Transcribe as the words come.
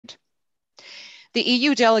The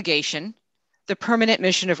EU Delegation, the Permanent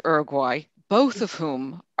Mission of Uruguay, both of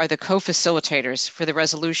whom are the co-facilitators for the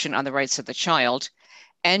resolution on the rights of the child,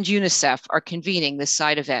 and UNICEF are convening this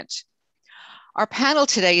side event. Our panel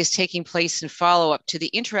today is taking place in follow-up to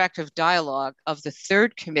the interactive dialogue of the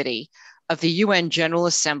third committee of the UN General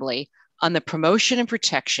Assembly on the promotion and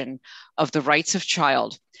protection of the rights of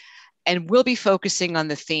child, and we'll be focusing on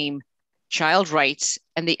the theme, child rights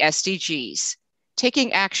and the SDGs,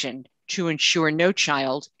 taking action to ensure no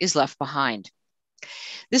child is left behind.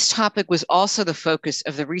 This topic was also the focus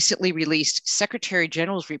of the recently released Secretary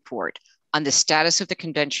General's report on the status of the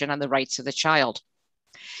Convention on the Rights of the Child.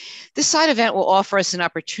 This side event will offer us an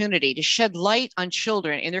opportunity to shed light on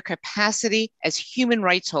children in their capacity as human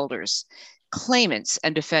rights holders, claimants,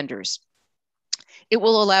 and defenders. It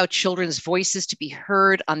will allow children's voices to be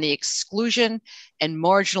heard on the exclusion and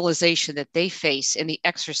marginalization that they face in the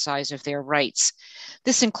exercise of their rights.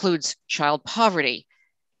 This includes child poverty,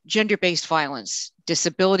 gender-based violence,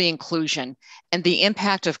 disability inclusion, and the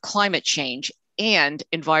impact of climate change and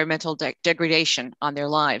environmental degradation on their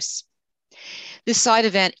lives. This side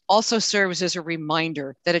event also serves as a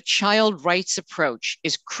reminder that a child rights approach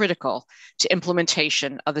is critical to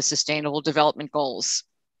implementation of the Sustainable Development Goals.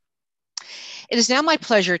 It is now my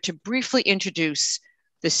pleasure to briefly introduce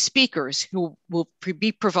the speakers who will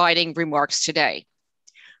be providing remarks today.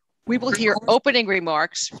 We will hear opening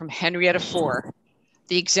remarks from Henrietta Fore,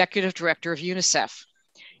 the Executive Director of UNICEF.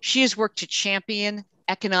 She has worked to champion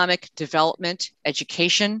economic development,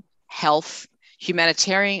 education, health,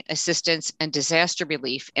 humanitarian assistance, and disaster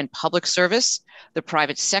relief in public service, the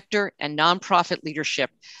private sector, and nonprofit leadership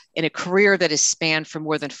in a career that has spanned for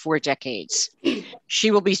more than 4 decades. She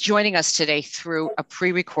will be joining us today through a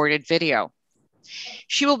pre-recorded video.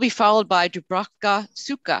 She will be followed by Dubravka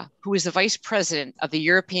Suka, who is the Vice President of the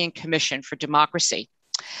European Commission for Democracy,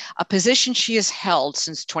 a position she has held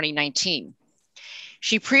since 2019.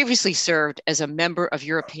 She previously served as a member of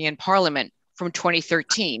European Parliament from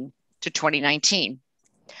 2013 to 2019.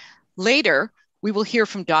 Later, we will hear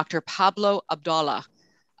from Dr. Pablo Abdala,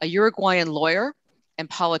 a Uruguayan lawyer and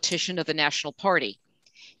politician of the National Party.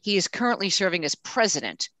 He is currently serving as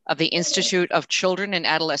president of the Institute of Children and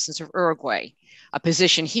Adolescents of Uruguay, a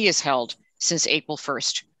position he has held since April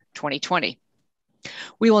 1st, 2020.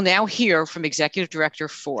 We will now hear from Executive Director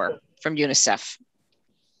Fore from UNICEF.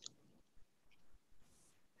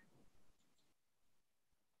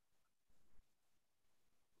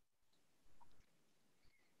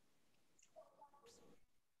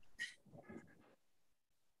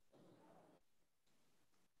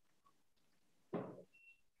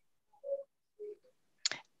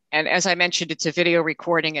 And as I mentioned, it's a video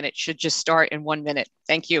recording and it should just start in 1 minute.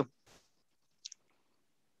 Thank you.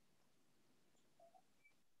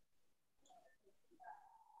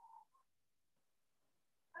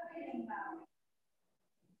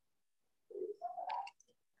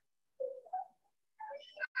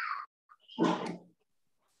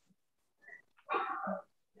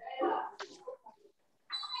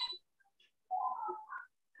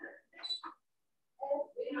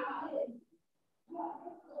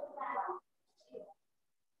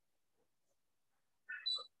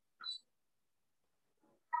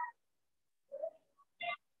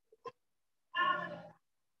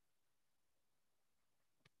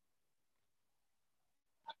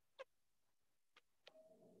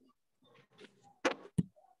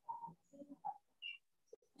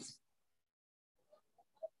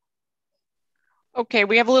 Okay,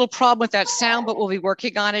 we have a little problem with that sound, but we'll be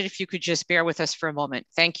working on it. If you could just bear with us for a moment.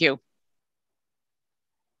 Thank you.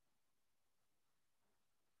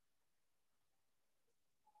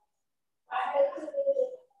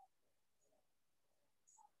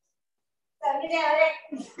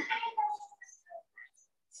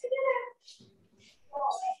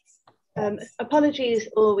 Apologies,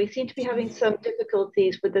 all. We seem to be having some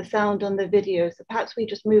difficulties with the sound on the video, so perhaps we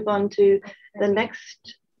just move on to the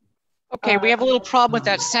next. Okay, we have a little problem with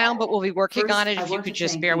that sound, but we'll be working on it. If you could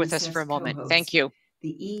just bear with us for a moment. Thank you. The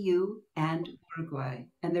EU and Uruguay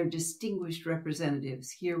and their distinguished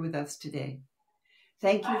representatives here with us today.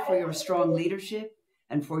 Thank you for your strong leadership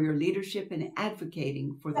and for your leadership in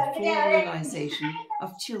advocating for the full realization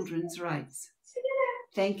of children's rights.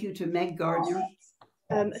 Thank you to Meg Gardner.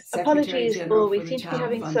 Apologies, all. We seem to be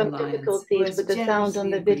having some difficulties with the sound on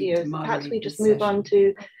the video, so perhaps we just move on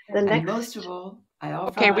to the next. And most of all,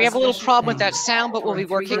 okay, we have a little problem with that sound, but we'll be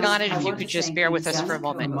working on it. If you could just bear with us for a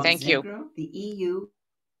moment. Thank you. The EU.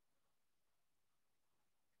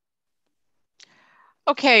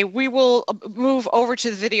 Okay, we will move over to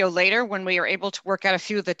the video later when we are able to work out a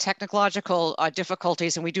few of the technological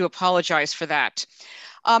difficulties, and we do apologize for that.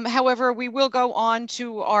 However, we will go on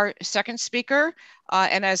to our second speaker.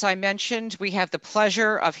 And as I mentioned, we have the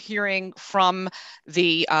pleasure of hearing from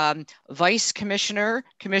the Vice Commissioner,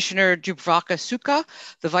 Commissioner Dubravka Šuica,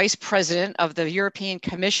 the Vice President of the European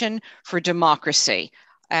Commission for Democracy.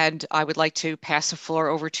 And I would like to pass the floor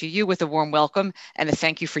over to you with a warm welcome and a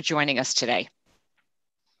thank you for joining us today.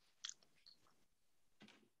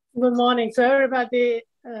 Good morning to everybody.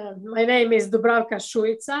 My name is Dubravka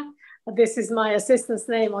Šuica. This is my assistant's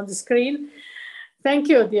name on the screen. Thank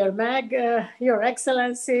you, dear Meg, Your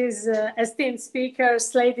Excellencies, esteemed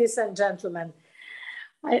speakers, ladies and gentlemen.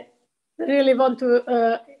 I really want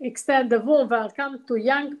to extend a warm welcome to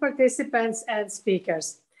young participants and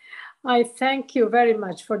speakers. I thank you very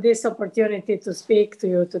much for this opportunity to speak to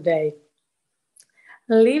you today.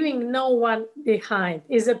 Leaving no one behind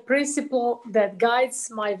is a principle that guides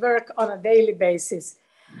my work on a daily basis.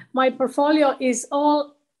 My portfolio is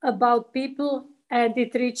all about people and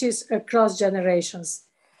it reaches across generations.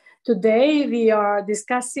 Today, we are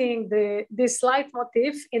discussing this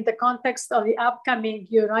leitmotif in the context of the upcoming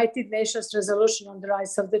United Nations resolution on the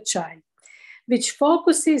rights of the child, which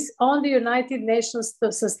focuses on the United Nations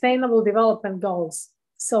Sustainable Development Goals,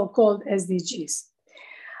 so-called SDGs.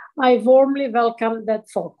 I warmly welcome that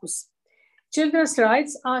focus. Children's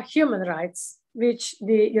rights are human rights, which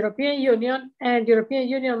the European Union and European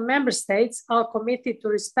Union member states are committed to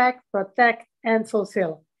respect, protect, and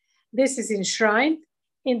fulfill. This is enshrined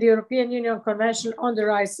in the European Union Convention on the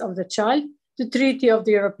Rights of the Child, the Treaty of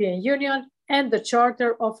the European Union, and the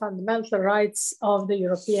Charter of Fundamental Rights of the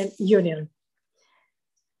European Union.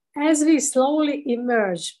 As we slowly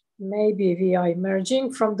emerge, maybe we are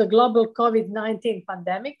emerging from the global COVID-19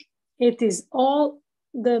 pandemic, it is all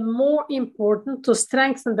the more important to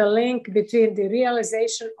strengthen the link between the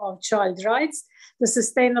realization of child rights, the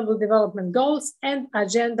Sustainable Development Goals, and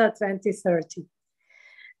Agenda 2030.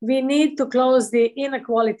 We need to close the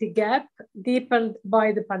inequality gap deepened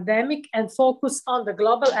by the pandemic and focus on the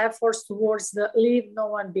global efforts towards the leave no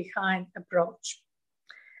one behind approach.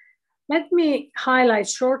 Let me highlight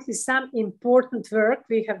shortly some important work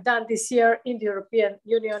we have done this year in the European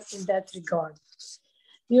Union in that regard.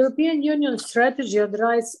 The European Union strategy on the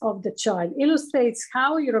rights of the child illustrates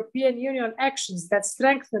how European Union actions that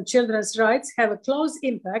strengthen children's rights have a close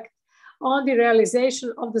impact on the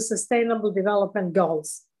realization of the Sustainable Development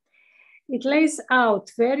Goals. It lays out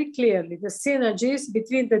very clearly the synergies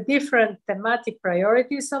between the different thematic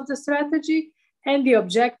priorities of the strategy and the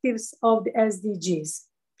objectives of the SDGs.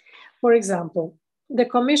 For example, the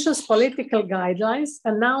Commission's political guidelines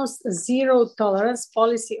announced a zero-tolerance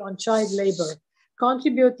policy on child labor,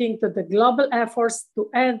 contributing to the global efforts to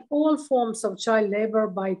end all forms of child labor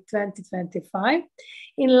by 2025,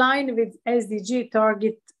 in line with SDG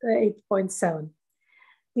target 8.7.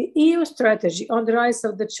 The EU strategy on the rights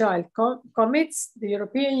of the child commits the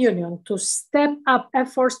European Union to step up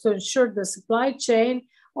efforts to ensure the supply chain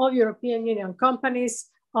of European Union companies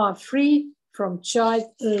are free from child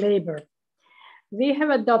labor. We have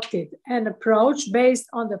adopted an approach based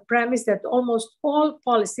on the premise that almost all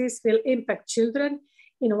policies will impact children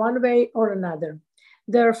in one way or another.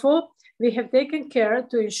 Therefore, we have taken care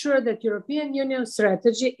to ensure that European Union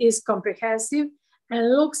strategy is comprehensive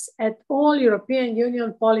and looks at all European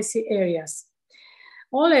Union policy areas,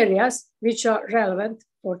 all areas which are relevant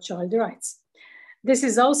for child rights. This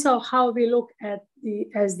is also how we look at the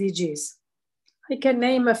SDGs. I can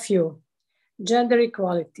name a few: gender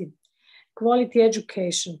equality, quality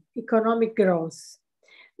education, economic growth,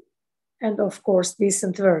 and of course,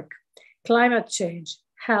 decent work, climate change,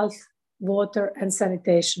 health, water, and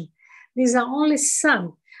sanitation. These are only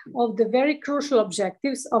some of the very crucial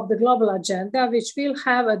objectives of the global agenda, which will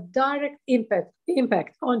have a direct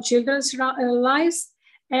impact on children's lives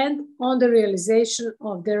and on the realization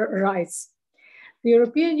of their rights. The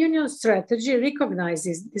European Union strategy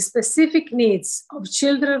recognizes the specific needs of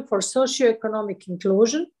children for socioeconomic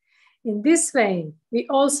inclusion. In this vein, we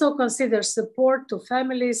also consider support to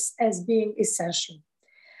families as being essential.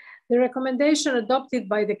 The recommendation adopted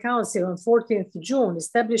by the Council on 14th June,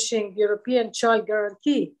 establishing the European Child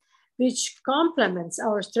Guarantee, which complements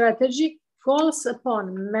our strategy, calls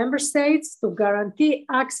upon member states to guarantee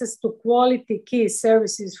access to quality key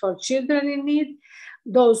services for children in need,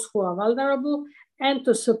 those who are vulnerable, and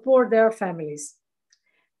to support their families.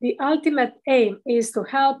 The ultimate aim is to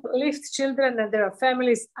help lift children and their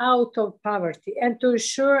families out of poverty and to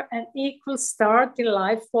ensure an equal start in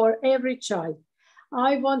life for every child.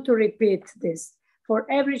 I want to repeat this: for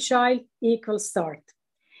every child, equal start.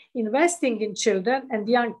 Investing in children and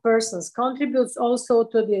young persons contributes also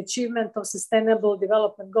to the achievement of Sustainable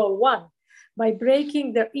Development Goal 1, by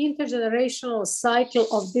breaking the intergenerational cycle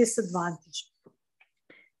of disadvantage.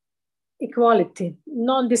 Equality,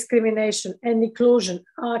 non-discrimination, and inclusion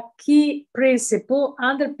are key principles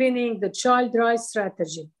underpinning the child rights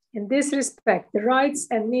strategy. In this respect, the rights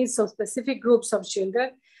and needs of specific groups of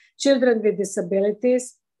children, children with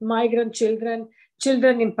disabilities, migrant children,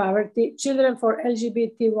 children in poverty, children for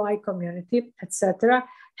LGBTI community, etc.,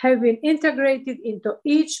 have been integrated into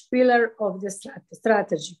each pillar of the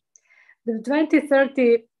strategy. The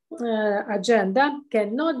 2030 agenda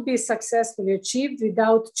cannot be successfully achieved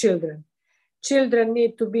without children. Children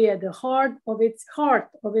need to be at the heart of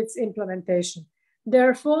its implementation.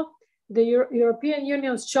 Therefore, the European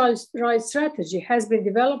Union's child rights strategy has been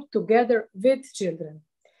developed together with children.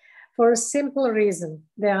 For a simple reason,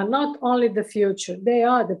 they are not only the future, they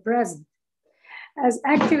are the present. As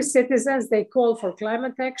active citizens, they call for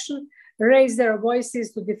climate action, raise their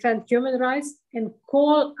voices to defend human rights, and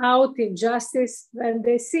call out injustice when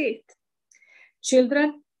they see it.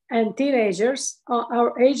 Children and teenagers are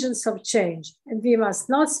our agents of change, and we must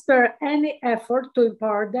not spare any effort to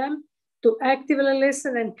empower them to actively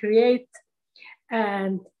listen and create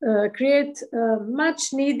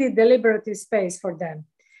much needed deliberative space for them.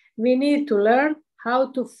 We need to learn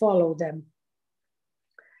how to follow them.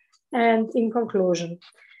 And in conclusion,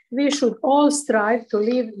 we should all strive to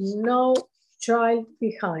leave no child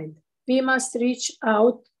behind. We must reach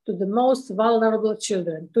out to the most vulnerable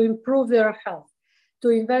children to improve their health, to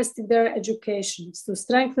invest in their education, to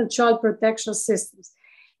strengthen child protection systems.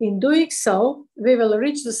 In doing so, we will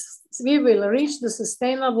reach the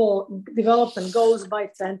Sustainable Development Goals by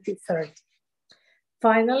 2030.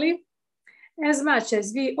 Finally, as much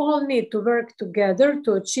as we all need to work together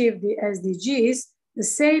to achieve the SDGs, the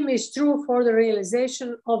same is true for the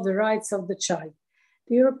realization of the rights of the child.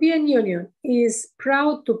 The European Union is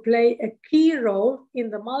proud to play a key role in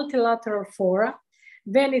the multilateral fora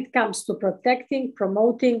when it comes to protecting,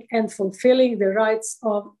 promoting, and fulfilling the rights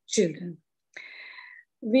of children.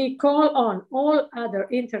 We call on all other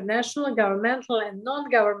international, governmental, and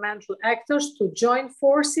non-governmental actors to join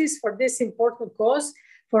forces for this important cause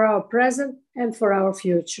for our present and for our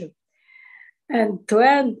future. And to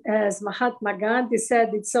end, as Mahatma Gandhi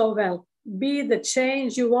said it so well, be the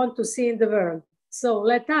change you want to see in the world. So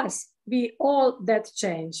let us be all that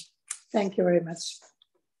change. Thank you very much.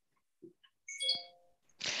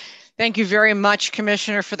 Thank you very much,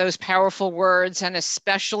 Commissioner, for those powerful words, and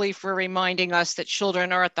especially for reminding us that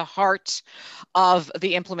children are at the heart of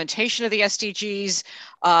the implementation of the SDGs,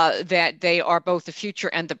 that they are both the future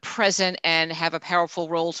and the present and have a powerful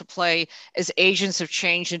role to play as agents of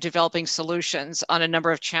change in developing solutions on a number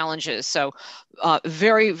of challenges. So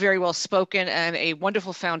very, very well spoken, and a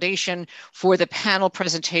wonderful foundation for the panel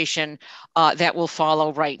presentation that will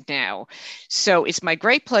follow right now. So it's my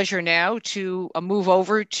great pleasure now to move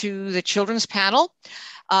over to the children's panel.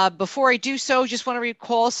 Before I do so, just want to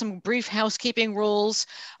recall some brief housekeeping rules.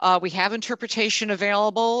 We have interpretation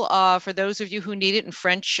available for those of you who need it in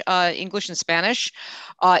French, English, and Spanish.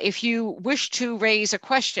 If you wish to raise a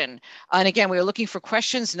question, and again, we are looking for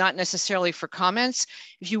questions, not necessarily for comments.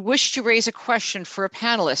 If you wish to raise a question for a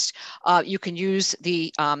panelist, you can use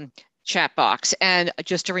the chat box. And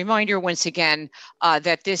just a reminder, once again,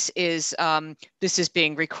 that this is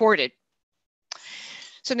being recorded.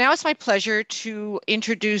 So now it's my pleasure to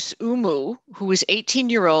introduce Umu, who is 18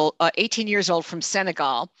 years old from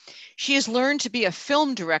Senegal. She has learned to be a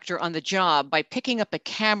film director on the job by picking up a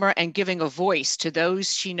camera and giving a voice to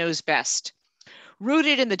those she knows best.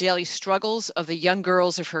 Rooted in the daily struggles of the young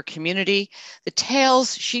girls of her community, the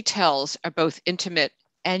tales she tells are both intimate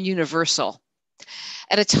and universal.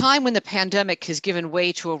 At a time when the pandemic has given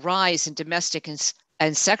way to a rise in domestic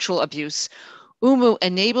and sexual abuse, Umu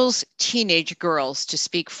enables teenage girls to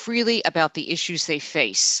speak freely about the issues they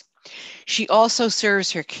face. She also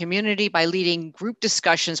serves her community by leading group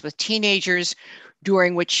discussions with teenagers,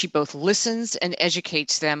 during which she both listens and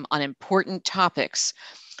educates them on important topics,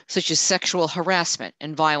 such as sexual harassment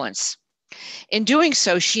and violence. In doing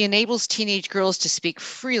so, she enables teenage girls to speak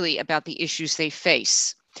freely about the issues they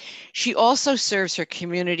face. She also serves her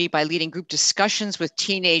community by leading group discussions with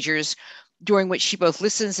teenagers, during which she both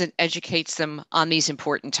listens and educates them on these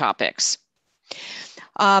important topics.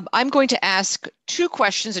 I'm going to ask two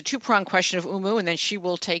questions, a two-pronged question of Umu, and then she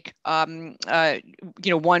will take one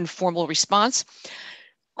formal response.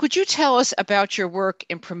 Could you tell us about your work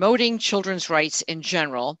in promoting children's rights in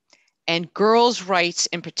general and girls' rights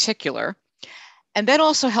in particular, and then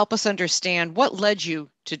also help us understand what led you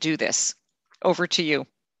to do this? Over to you.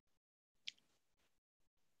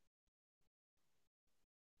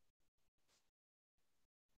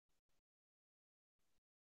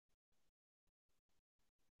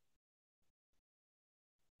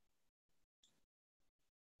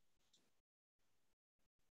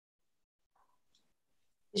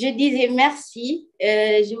 Je disais merci.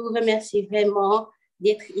 Je vous remercie vraiment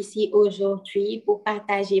d'être ici aujourd'hui pour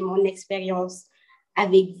partager mon expérience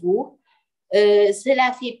avec vous.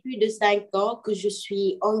 Cela fait plus de 5 ans que je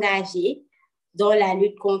suis engagée dans la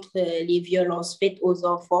lutte contre les violences faites aux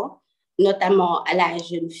enfants, notamment à la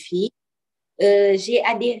jeune fille. J'ai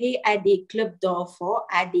adhéré à des clubs d'enfants,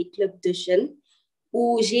 à des clubs de jeunes,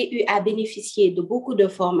 où j'ai eu à bénéficier de beaucoup de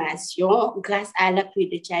formations grâce à l'appui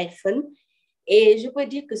de Child Fund. Et je peux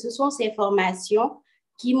dire que ce sont ces formations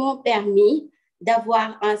qui m'ont permis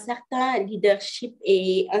d'avoir un certain leadership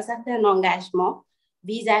et un certain engagement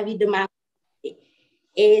vis-à-vis de ma communauté.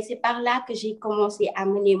 Et c'est par là que j'ai commencé à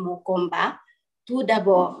mener mon combat, tout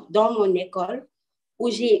d'abord dans mon école, où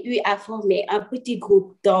j'ai eu à former un petit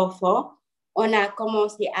groupe d'enfants. On a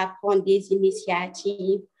commencé à prendre des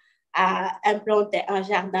initiatives, à implanter un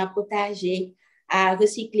jardin potager, à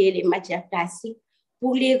recycler les matières plastiques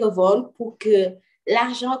pour les revendre, pour que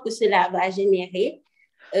l'argent que cela va générer,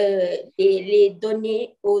 et les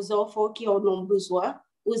donner aux enfants qui en ont besoin,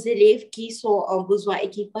 aux élèves qui sont en besoin et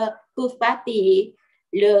qui ne peuvent pas payer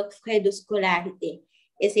leurs frais de scolarité.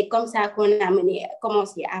 Et c'est comme ça qu'on a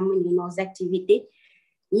commencé à mener nos activités.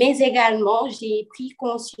 Mais également, j'ai pris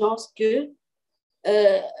conscience que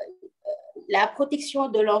la protection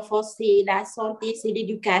de l'enfant, c'est la santé, c'est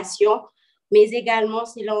l'éducation, mais également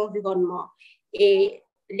c'est l'environnement. Et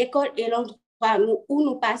l'école est l'endroit où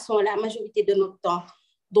nous passons la majorité de notre temps.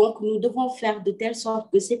 Donc, nous devons faire de telle sorte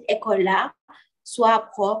que cette école-là soit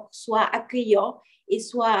propre, soit accueillante et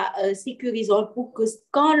soit sécurisante pour que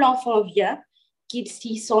quand l'enfant vient, qu'il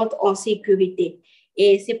s'y sente en sécurité.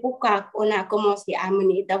 Et c'est pourquoi on a commencé à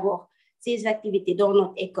mener d'abord ces activités dans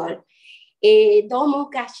notre école. Et dans mon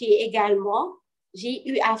quartier également, j'ai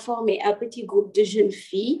eu à former un petit groupe de jeunes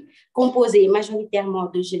filles, composé majoritairement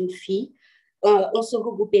de jeunes filles. On se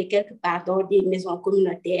regroupait quelque part dans des maisons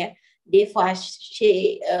communautaires, des fois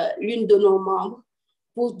chez l'une de nos membres,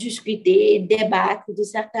 pour discuter, débattre de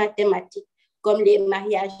certaines thématiques comme les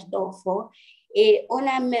mariages d'enfants. Et on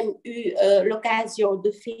a même eu l'occasion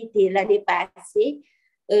de fêter l'année passée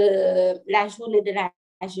la journée de la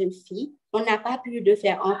jeune fille. On n'a pas pu le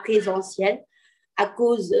faire en présentiel à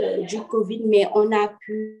cause du Covid, mais on a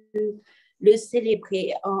pu le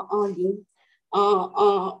célébrer en ligne,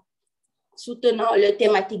 en soutenant la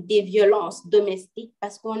thématique des violences domestiques,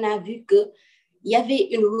 parce qu'on a vu qu'il y avait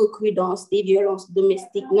une recrudescence des violences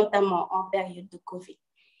domestiques, notamment en période de Covid.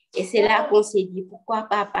 Et c'est là qu'on s'est dit, pourquoi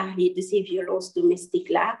pas parler de ces violences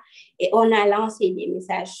domestiques-là? Et on a lancé des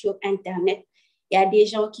messages sur Internet. Il y a des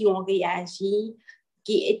gens qui ont réagi,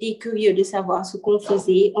 qui étaient curieux de savoir ce qu'on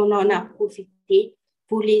faisait. On en a profité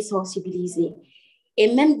pour les sensibiliser.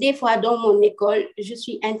 Et même des fois, dans mon école, je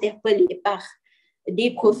suis interpellée par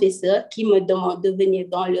des professeurs qui me demandent de venir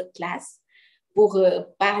dans leur classe pour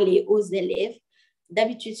parler aux élèves.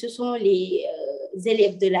 D'habitude, ce sont les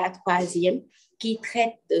élèves de la 3e qui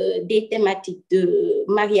traitent des thématiques de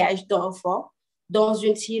mariage d'enfants dans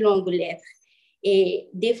une si longue lettre. Et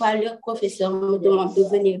des fois, leurs professeurs me demandent de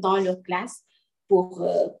venir dans leur classe pour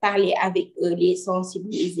parler avec eux, les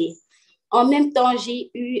sensibiliser. En même temps,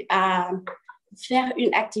 j'ai eu à faire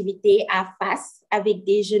une activité à face avec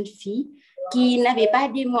des jeunes filles qui n'avaient pas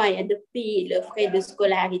des moyens de payer leurs frais de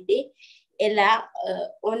scolarité. Et là,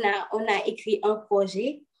 on a écrit un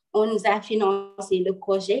projet, on nous a financé le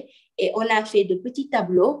projet et on a fait de petits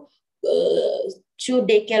tableaux sur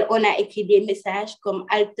lesquels on a écrit des messages comme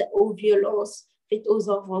halte aux violences faites aux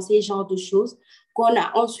enfants, ces genres de choses qu'on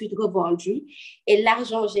a ensuite revendu. Et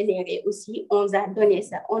l'argent généré aussi, on a donné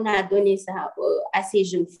ça à ces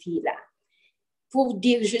jeunes filles-là. Pour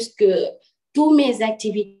dire juste que toutes mes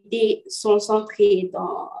activités sont centrées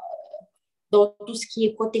dans tout ce qui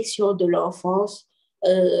est protection de l'enfance,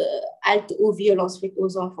 halte aux violences faites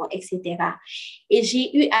aux enfants, etc. Et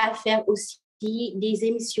j'ai eu à faire aussi des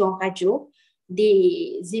émissions radio,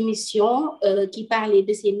 des émissions qui parlaient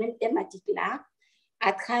de ces mêmes thématiques-là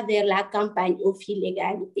à travers la campagne Aux filles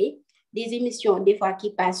l'égalité, des émissions des fois qui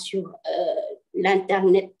passent sur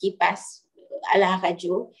l'Internet, qui passent à la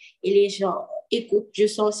radio et les gens écoutent. Je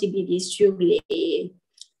sensibilise sur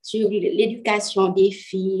l'éducation des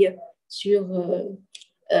filles, sur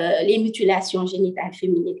les mutilations génitales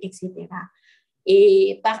féminines, etc.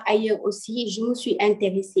 Et par ailleurs aussi, je me suis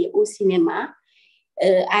intéressée au cinéma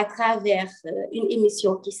à travers une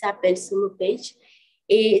émission qui s'appelle Summer Page.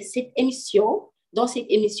 Et dans cette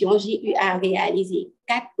émission, j'ai eu à réaliser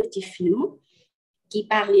 4 petits films qui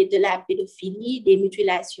parlaient de la pédophilie, des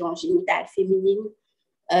mutilations génitales féminines,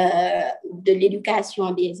 de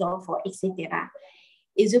l'éducation des enfants, etc.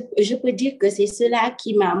 Et je peux dire que c'est cela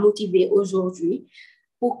qui m'a motivée aujourd'hui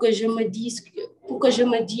pour que je me dise, pour que je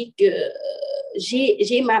me dis que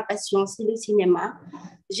j'ai ma passion, c'est le cinéma.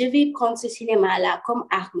 Je vais prendre ce cinéma-là comme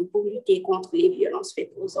arme pour lutter contre les violences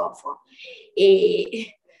faites aux enfants. Et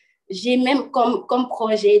j'ai même comme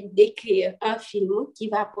projet d'écrire un film qui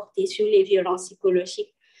va porter sur les violences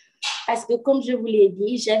psychologiques. Parce que comme je vous l'ai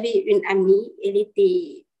dit, j'avais une amie, elle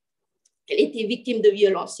était victime de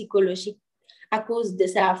violences psychologiques à cause de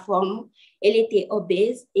sa forme. Elle était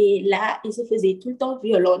obèse et là, elle se faisait tout le temps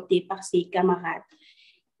violenter par ses camarades.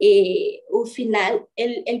 Et au final,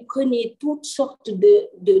 elle prenait toutes sortes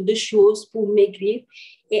de choses pour maigrir.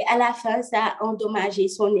 Et à la fin, ça a endommagé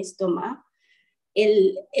son estomac.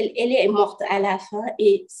 Elle est morte à la fin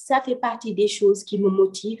et ça fait partie des choses qui me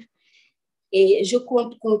motivent. Et je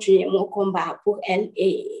compte continuer mon combat pour elle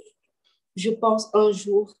et je pense un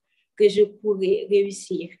jour que je pourrai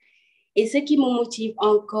réussir. Et ce qui me motive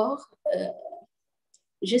encore,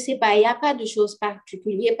 je ne sais pas, il n'y a pas de choses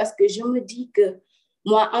particulières parce que je me dis que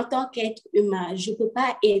moi, en tant qu'être humain, je ne peux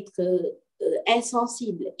pas être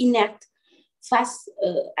insensible, inerte face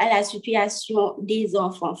à la situation des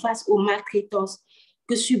enfants, face aux maltraitances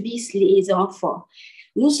que subissent les enfants.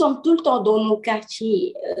 Nous sommes tout le temps dans nos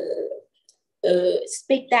quartiers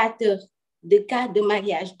spectateurs de cas de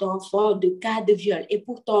mariage d'enfants, de cas de viol. Et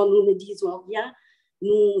pourtant, nous ne disons rien.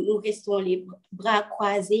 Nous restons les bras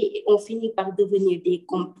croisés et on finit par devenir des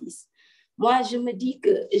complices. Moi, je me dis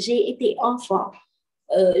que j'ai été enfant.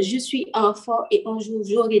 Je suis enfant et un jour,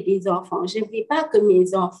 j'aurai des enfants. Je n'aimerais pas que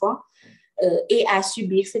mes enfants aient à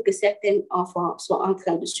subir ce que certains enfants sont en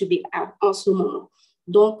train de subir en ce moment.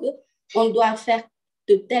 Donc, on doit faire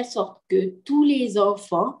de telle sorte que tous les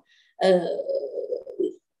enfants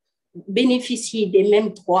bénéficient des mêmes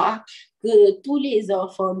droits, que tous les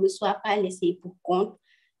enfants ne soient pas laissés pour compte,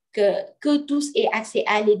 que tous aient accès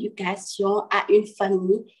à l'éducation, à une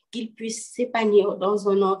famille, qu'ils puissent s'épanouir dans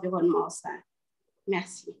un environnement sain.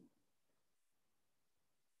 Merci.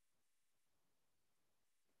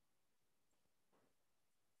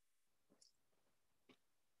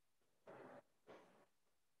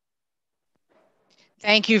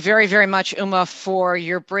 Thank you very, very much, Uma, for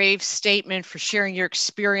your brave statement, for sharing your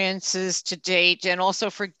experiences to date, and also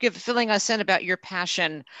for filling us in about your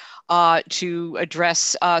passion to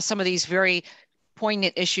address some of these very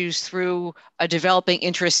poignant issues through a developing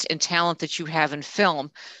interest and talent that you have in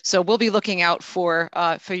film. So we'll be looking out for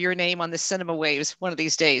your name on the cinema waves one of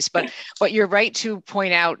these days. But you're right to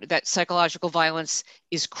point out that psychological violence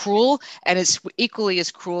is cruel, and it's equally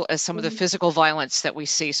as cruel as some of the physical violence that we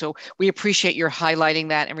see. So we appreciate your highlighting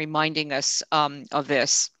that and reminding us of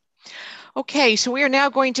this. Okay, so we are now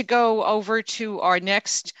going to go over to our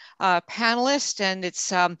next panelist, and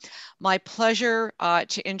it's my pleasure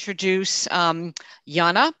to introduce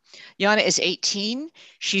Jana. Jana is 18.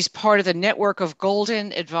 She's part of the network of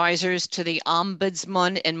Golden Advisors to the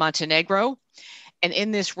Ombudsman in Montenegro. And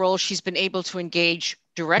in this role, she's been able to engage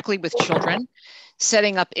directly with children,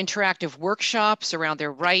 setting up interactive workshops around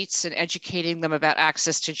their rights and educating them about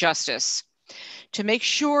access to justice. To make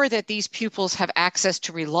sure that these pupils have access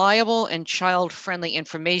to reliable and child-friendly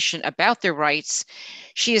information about their rights,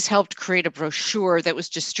 she has helped create a brochure that was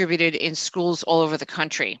distributed in schools all over the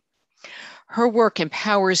country. Her work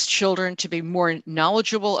empowers children to be more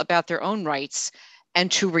knowledgeable about their own rights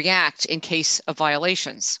and to react in case of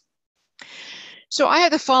violations. So I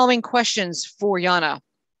have the following questions for Jana.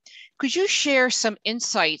 Could you share some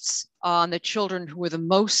insights on the children who were the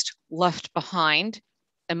most left behind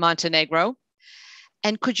in Montenegro?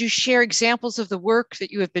 And could you share examples of the work that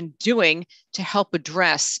you have been doing to help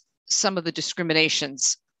address some of the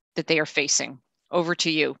discriminations that they are facing? Over to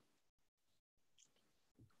you.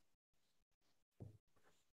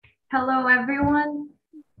 Hello, everyone.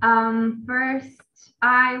 First,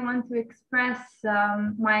 I want to express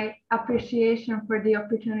my appreciation for the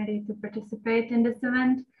opportunity to participate in this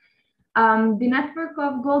event. The network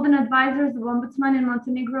of Golden Advisors of Ombudsman in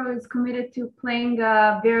Montenegro is committed to playing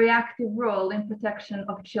a very active role in protection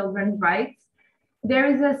of children's rights. There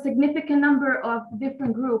is a significant number of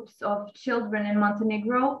different groups of children in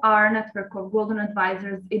Montenegro. Our network of Golden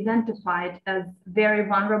Advisors identified as very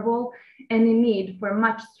vulnerable and in need for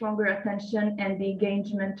much stronger attention and the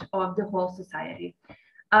engagement of the whole society.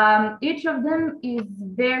 Each of them is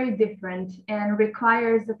very different and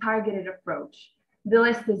requires a targeted approach. The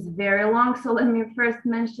list is very long, so let me first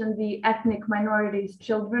mention the ethnic minorities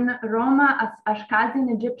children, Roma, Ashkenazi,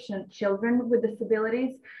 Egyptian children with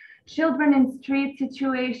disabilities, children in street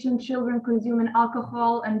situation, children consuming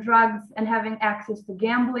alcohol and drugs and having access to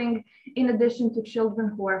gambling, in addition to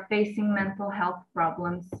children who are facing mental health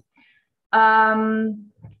problems.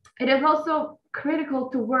 It is also critical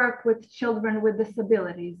to work with children with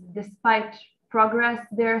disabilities, despite progress,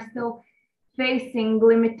 they're still facing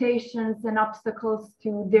limitations and obstacles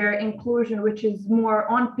to their inclusion, which is more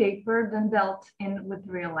on paper than dealt in with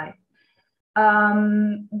real life.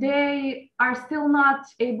 They are still not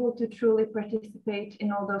able to truly participate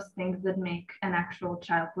in all those things that make an actual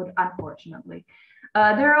childhood, unfortunately.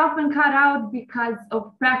 They're often cut out because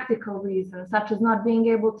of practical reasons, such as not being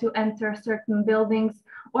able to enter certain buildings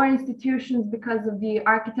or institutions because of the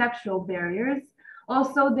architectural barriers.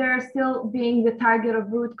 Also, they're still being the target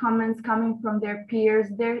of rude comments coming from their peers.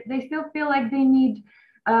 They still feel like they need,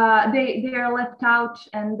 they are left out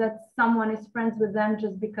and that someone is friends with them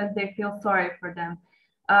just because they feel sorry for them.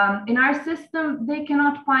 In our system, they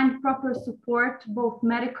cannot find proper support, both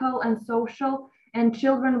medical and social, and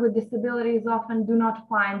children with disabilities often do not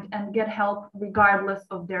find and get help regardless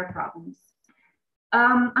of their problems.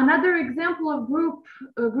 Another example of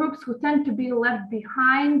groups who tend to be left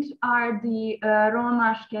behind are the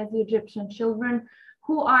Roma, Ashkenazi Egyptian children,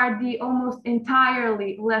 who are the almost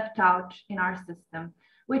entirely left out in our system.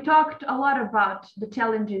 We talked a lot about the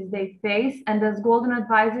challenges they face, and as Golden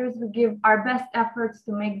Advisors, we give our best efforts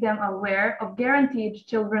to make them aware of guaranteed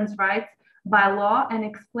children's rights by law and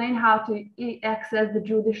explain how to access the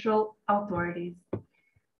judicial authorities.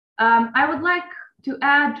 I would like to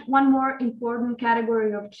add one more important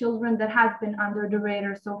category of children that has been under the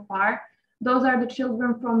radar so far. Those are the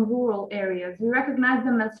children from rural areas. We recognize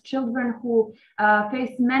them as children who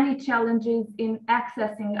face many challenges in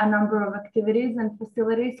accessing a number of activities and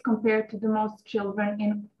facilities compared to the most children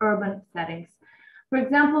in urban settings. For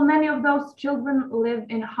example, many of those children live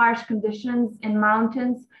in harsh conditions in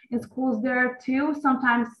mountains. In schools, there are 2,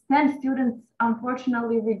 sometimes 10 students,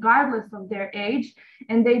 unfortunately, regardless of their age,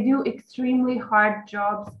 and they do extremely hard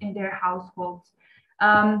jobs in their households.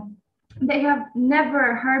 They have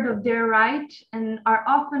never heard of their right and are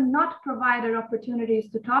often not provided opportunities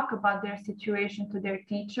to talk about their situation to their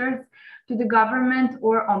teachers, to the government,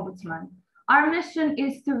 or ombudsman. Our mission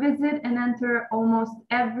is to visit and enter almost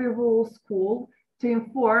every rural school to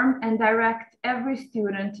inform and direct every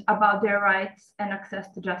student about their rights and access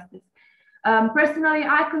to justice. Personally,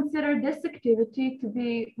 I consider this activity to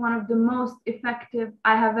be one of the most effective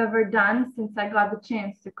I have ever done since I got the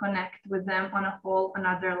chance to connect with them on a whole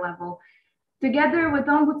another level. Together with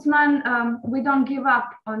Ombudsman, we don't give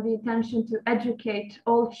up on the intention to educate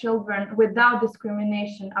all children without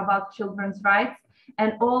discrimination about children's rights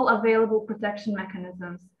and all available protection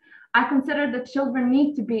mechanisms. I consider that children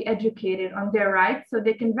need to be educated on their rights so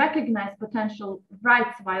they can recognize potential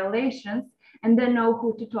rights violations and then know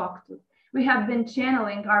who to talk to. We have been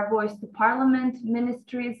channeling our voice to parliament,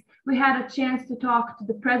 ministries. We had a chance to talk to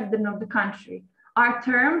the president of the country. Our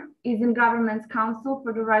term is in Government's Council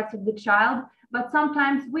for the Rights of the Child, but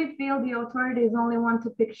sometimes we feel the authorities only want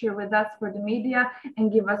to picture with us for the media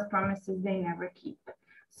and give us promises they never keep.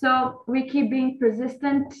 So we keep being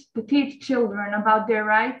persistent to teach children about their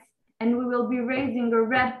rights, and we will be raising a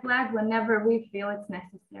red flag whenever we feel it's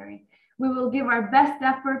necessary. We will give our best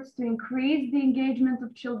efforts to increase the engagement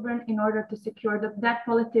of children in order to secure that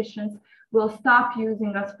politicians will stop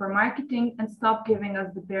using us for marketing and stop giving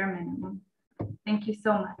us the bare minimum. Thank you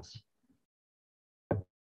so much.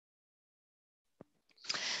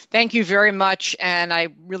 Thank you very much. And I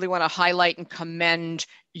really want to highlight and commend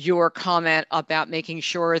your comment about making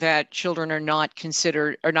sure that children are not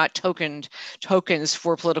considered or not tokens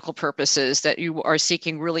for political purposes, that you are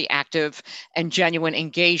seeking really active and genuine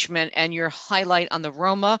engagement. And your highlight on the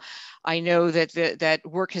Roma, I know that that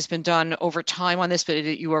work has been done over time on this, but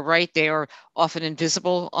you are right, they are often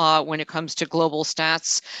invisible when it comes to global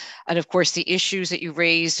stats. And of course, the issues that you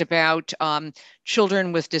raised about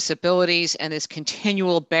children with disabilities and this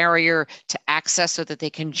continual barrier to access so that they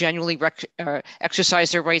can genuinely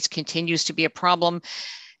exercise their rights continues to be a problem.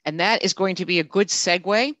 And that is going to be a good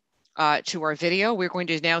segue to our video. We're going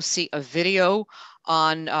to now see a video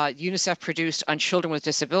on UNICEF produced on children with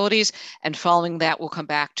disabilities. And following that, we'll come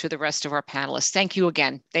back to the rest of our panelists. Thank you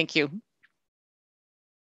again. Thank you.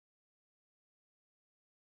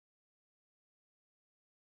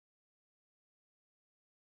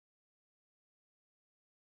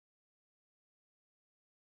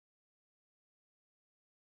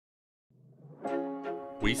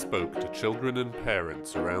 We spoke to children and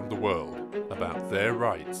parents around the world about their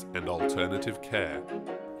rights and alternative care.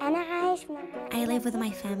 I live with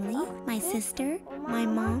my family, my sister, my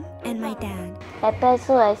mom, and my dad. I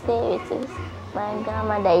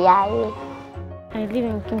live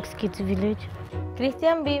in King's Kids Village.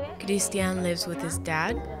 Christian lives with his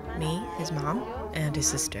dad, me, his mom, and his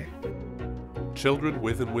sister. Children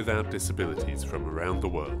with and without disabilities from around the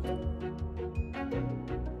world.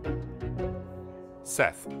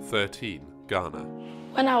 Seth, 13, Ghana.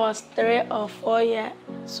 When I was 3 or 4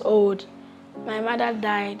 years old, my mother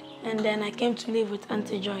died, and then I came to live with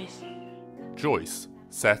Auntie Joyce. Joyce,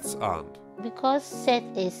 Seth's aunt. Because Seth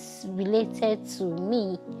is related to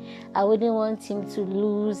me, I wouldn't want him to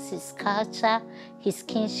lose his culture, his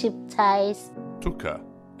kinship ties. Tuka,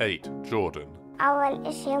 8, Jordan.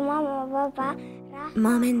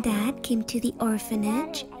 Mom and Dad came to the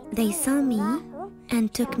orphanage. They saw me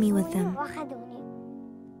and took me with them.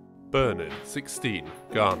 Bernard, 16,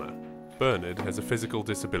 Ghana. Bernard has a physical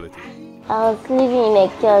disability. I was living in a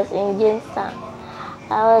kiosk in Jamestown.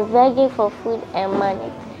 I was begging for food and money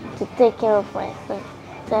to take care of myself.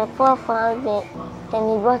 So Paul found me and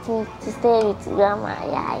he brought me to stay with Grandma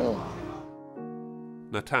Yaya.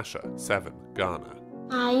 Natasha, 7, Ghana.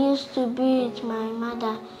 I used to be with my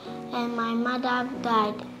mother and my mother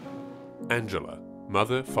died. Angela,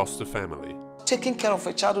 mother, foster family. Taking care of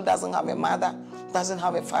a child who doesn't have a mother, doesn't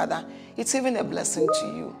have a father, it's even a blessing to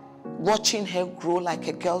you. Watching her grow like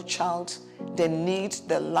a girl child, the need,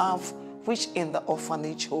 the love, which in the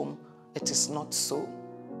orphanage home, it is not so.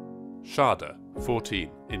 Shada, 14,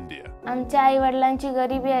 India.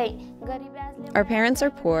 Our parents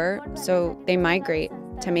are poor, so they migrate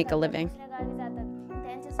to make a living.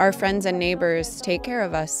 Our friends and neighbors take care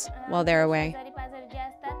of us while they're away.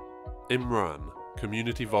 Imran,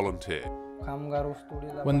 community volunteer.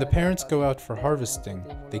 When the parents go out for harvesting,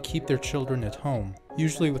 they keep their children at home,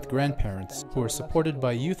 usually with grandparents, who are supported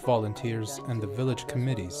by youth volunteers and the village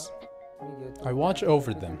committees. I watch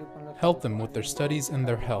over them, help them with their studies and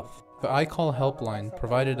their health. The I Call helpline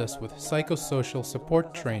provided us with psychosocial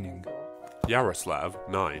support training. Yaroslav,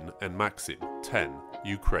 9, and Maxim, 10,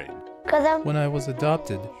 Ukraine. When I was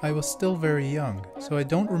adopted, I was still very young, so I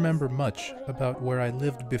don't remember much about where I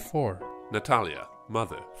lived before. Natalia,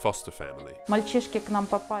 mother, foster family.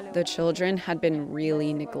 The children had been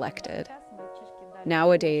really neglected.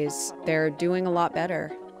 Nowadays, they're doing a lot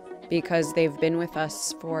better because they've been with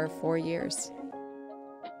us for 4 years.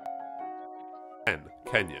 And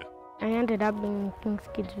Kenya. I ended up in King's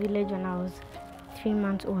Kids Village when I was 3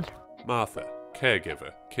 months old. Martha,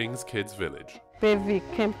 caregiver, King's Kids Village. Pevi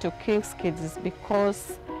came to King's Kids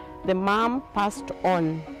because the mom passed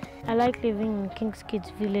on. I like living in King's Kids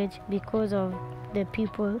Village because of the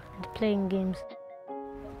people and playing games.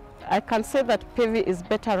 I can say that Pevi is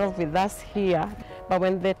better off with us here, but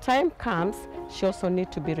when the time comes, she also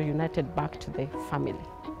needs to be reunited back to the family.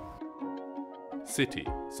 City,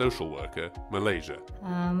 social worker, Malaysia.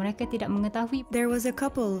 There was a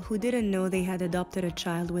couple who didn't know they had adopted a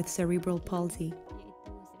child with cerebral palsy.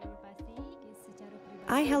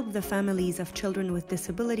 I helped the families of children with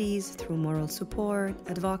disabilities through moral support,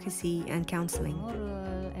 advocacy, and counseling.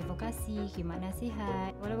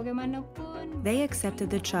 They accepted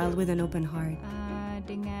the child with an open heart.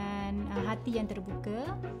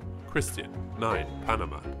 Christian, 9,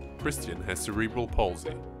 Panama. Christian has cerebral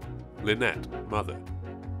palsy. Lynette, mother.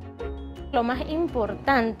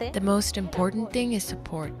 The most important thing is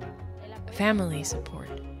support. Family support.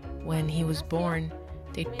 When he was born,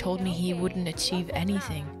 they told me he wouldn't achieve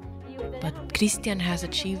anything. But Christian has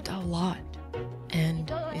achieved a lot.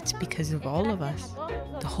 And it's because of all of us,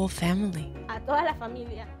 the whole family.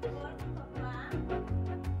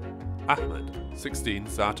 Ahmed, 16,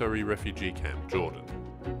 Zaatari refugee camp, Jordan.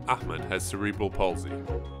 Ahmed has cerebral palsy.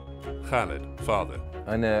 Khaled, father.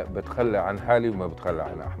 I'd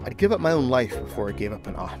give up my own life before I gave up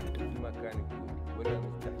on Ahmed.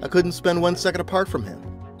 I couldn't spend 1 second apart from him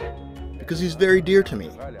because he's very dear to me.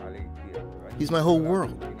 He's my whole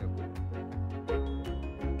world.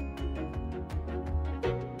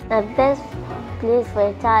 The best place for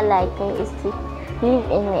a child like me is to live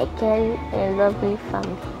in a caring and lovely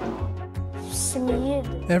family.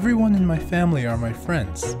 Everyone in my family are my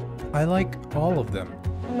friends. I like all of them.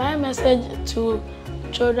 My message to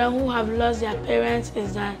children who have lost their parents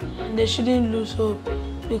is that they shouldn't lose hope,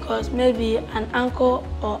 because maybe an uncle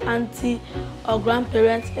or auntie or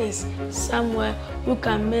grandparent is somewhere who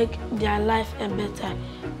can make their life a better,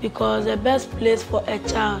 because the best place for a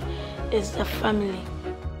child is the family.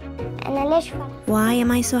 Why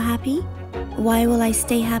am I so happy? Why will I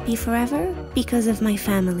stay happy forever? Because of my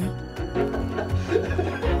family.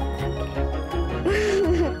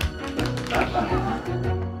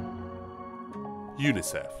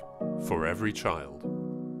 UNICEF, for every child.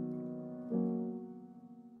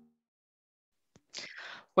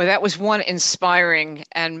 Well, that was one inspiring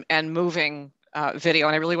and moving video,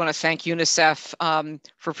 and I really want to thank UNICEF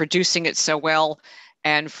for producing it so well.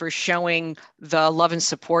 and for showing the love and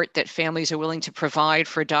support that families are willing to provide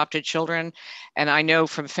for adopted children. And I know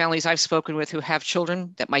from families I've spoken with who have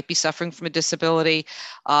children that might be suffering from a disability,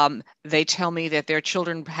 they tell me that their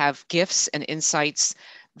children have gifts and insights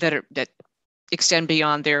that extend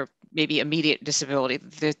beyond their maybe immediate disability.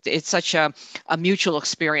 It's such a mutual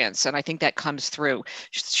experience, and I think that comes through,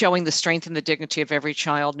 showing the strength and the dignity of every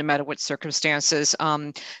child, no matter what circumstances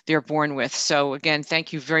they're born with. So again,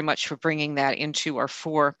 thank you very much for bringing that into our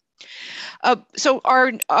fore. So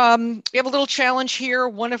we have a little challenge here.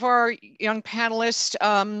 One of our young panelists,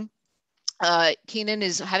 Keenan,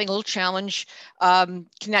 is having a little challenge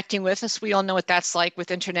connecting with us. We all know what that's like with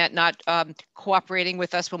internet not cooperating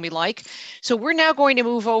with us when we like. So we're now going to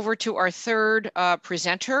move over to our third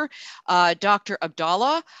presenter, Dr.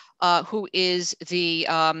 Abdallah, who is the,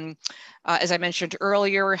 as I mentioned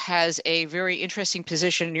earlier, has a very interesting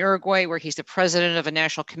position in Uruguay, where he's the president of a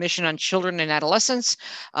National Commission on Children and Adolescents,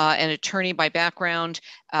 an attorney by background,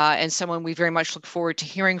 and someone we very much look forward to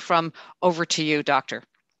hearing from. Over to you, Doctor.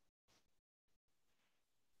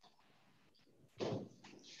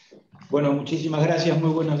 Bueno, muchísimas gracias,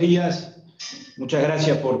 muy buenos días. Muchas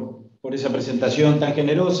gracias por esa presentación tan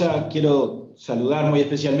generosa. Quiero saludar muy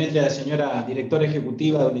especialmente a la señora directora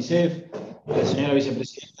ejecutiva de UNICEF, a la señora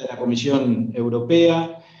vicepresidenta de la Comisión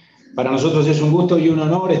Europea. Para nosotros es un gusto y un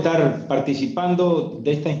honor estar participando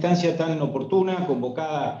de esta instancia tan oportuna,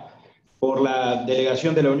 convocada por la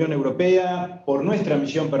delegación de la Unión Europea, por nuestra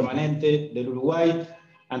misión permanente del Uruguay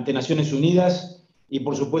ante Naciones Unidas y,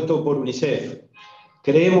 por supuesto, por UNICEF.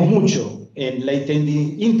 Creemos mucho en la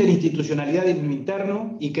interinstitucionalidad en lo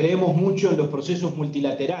interno y creemos mucho en los procesos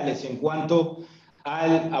multilaterales en cuanto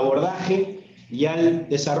al abordaje y al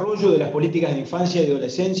desarrollo de las políticas de infancia y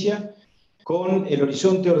adolescencia con el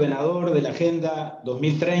horizonte ordenador de la Agenda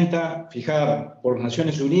 2030 fijada por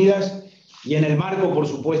Naciones Unidas y en el marco, por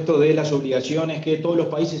supuesto, de las obligaciones que todos los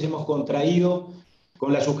países hemos contraído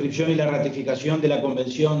con la suscripción y la ratificación de la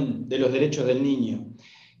Convención de los Derechos del Niño.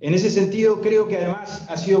 En ese sentido, creo que además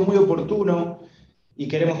ha sido muy oportuno, y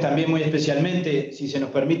queremos también muy especialmente, si se nos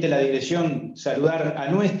permite la digresión, saludar a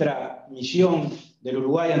nuestra misión del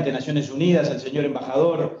Uruguay ante Naciones Unidas, al señor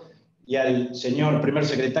embajador y al señor primer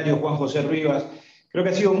secretario Juan José Rivas. Creo que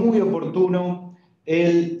ha sido muy oportuno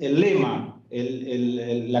el lema,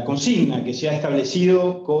 la consigna que se ha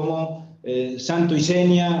establecido como santo y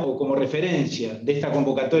seña o como referencia de esta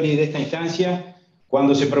convocatoria y de esta instancia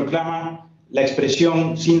cuando se proclama la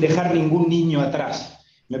expresión sin dejar ningún niño atrás.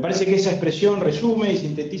 Me parece que esa expresión resume y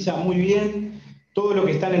sintetiza muy bien todo lo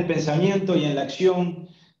que está en el pensamiento y en la acción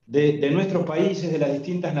de nuestros países, de las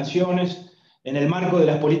distintas naciones, en el marco de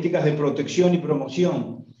las políticas de protección y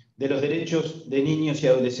promoción de los derechos de niños y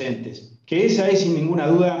adolescentes, que esa es sin ninguna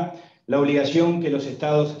duda la obligación que los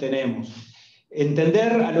Estados tenemos.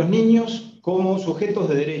 Entender a los niños como sujetos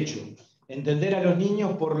de derecho, entender a los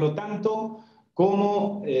niños, por lo tanto,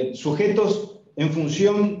 como sujetos en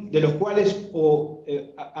función de los cuales o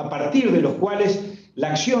a partir de los cuales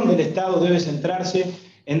la acción del Estado debe centrarse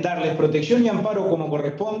en darles protección y amparo como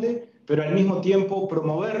corresponde, pero al mismo tiempo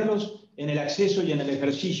promoverlos en el acceso y en el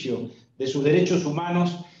ejercicio de sus derechos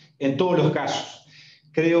humanos en todos los casos.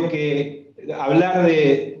 Creo que hablar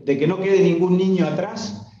de que no quede ningún niño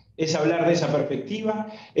atrás es hablar de esa perspectiva,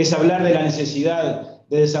 es hablar de la necesidad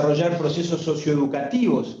de desarrollar procesos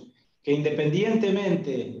socioeducativos que,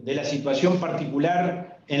 independientemente de la situación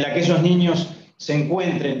particular en la que esos niños se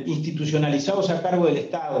encuentren institucionalizados a cargo del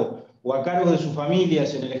Estado o a cargo de sus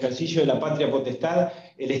familias en el ejercicio de la patria potestad,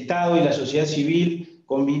 el Estado y la sociedad civil,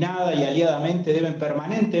 combinada y aliadamente, deben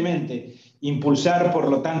permanentemente impulsar, por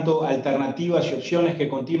lo tanto, alternativas y opciones que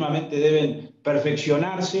continuamente deben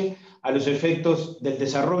perfeccionarse a los efectos del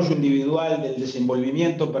desarrollo individual, del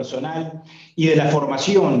desenvolvimiento personal y de la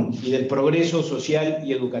formación y del progreso social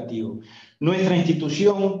y educativo. Nuestra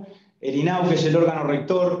institución, el INAU, que es el órgano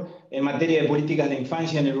rector en materia de políticas de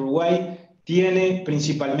infancia en el Uruguay, tiene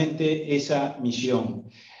principalmente esa misión.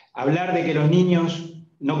 Hablar de que los niños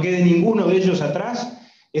no quede ninguno de ellos atrás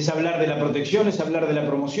es hablar de la protección, es hablar de la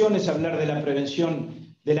promoción, es hablar de la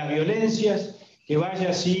prevención de las violencias, que vaya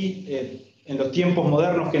así en los tiempos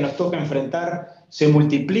modernos que nos toca enfrentar, se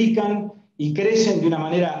multiplican y crecen de una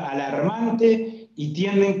manera alarmante y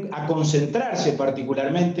tienden a concentrarse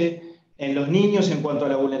particularmente en los niños en cuanto a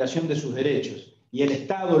la vulneración de sus derechos. Y el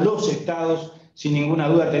Estado, los Estados, sin ninguna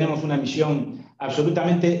duda tenemos una misión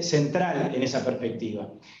absolutamente central en esa perspectiva,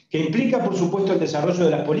 que implica, por supuesto, el desarrollo de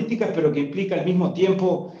las políticas, pero que implica al mismo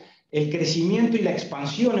tiempo el crecimiento y la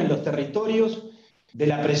expansión en los territorios de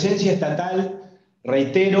la presencia estatal,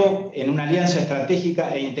 reitero, en una alianza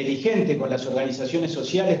estratégica e inteligente con las organizaciones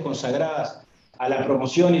sociales consagradas a la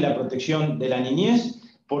promoción y la protección de la niñez,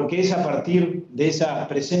 porque es a partir de esa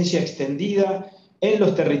presencia extendida en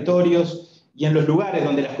los territorios y en los lugares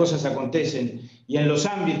donde las cosas acontecen y en los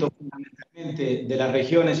ámbitos fundamentalmente de las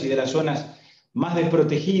regiones y de las zonas más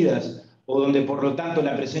desprotegidas o donde por lo tanto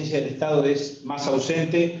la presencia del Estado es más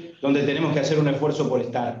ausente, donde tenemos que hacer un esfuerzo por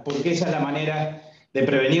estar, porque esa es la manera de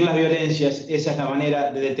prevenir las violencias, esa es la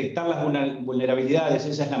manera de detectar las vulnerabilidades,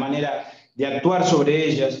 esa es la manera de actuar sobre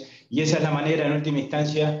ellas y esa es la manera en última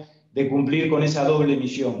instancia de cumplir con esa doble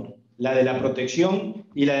misión, la de la protección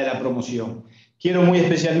y la de la promoción. Quiero muy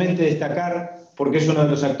especialmente destacar, porque es uno de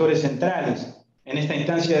los actores centrales en esta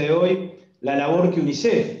instancia de hoy, la labor que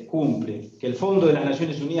UNICEF cumple, que el Fondo de las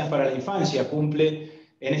Naciones Unidas para la Infancia cumple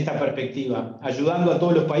en esta perspectiva, ayudando a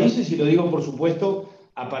todos los países, y lo digo por supuesto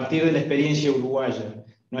a partir de la experiencia uruguaya.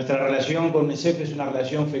 Nuestra relación con UNICEF es una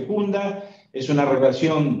relación fecunda, es una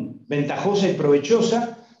relación ventajosa y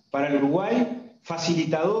provechosa para el Uruguay,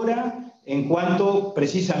 facilitadora en cuanto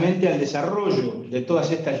precisamente al desarrollo de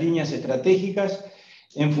todas estas líneas estratégicas,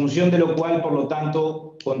 en función de lo cual, por lo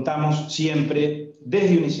tanto, contamos siempre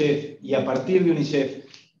desde UNICEF y a partir de UNICEF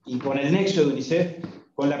y con el nexo de UNICEF,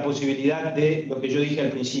 con la posibilidad de lo que yo dije al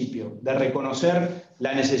principio, de reconocer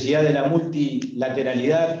la necesidad de la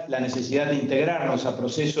multilateralidad, la necesidad de integrarnos a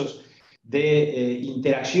procesos de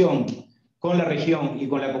interacción con la región y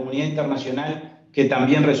con la comunidad internacional que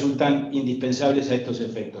también resultan indispensables a estos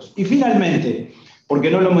efectos. Y finalmente,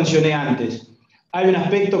 porque no lo mencioné antes, hay un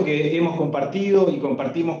aspecto que hemos compartido y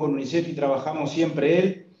compartimos con UNICEF y trabajamos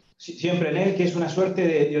siempre en él, que es una suerte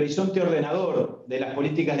de horizonte ordenador de las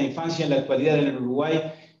políticas de infancia en la actualidad en el Uruguay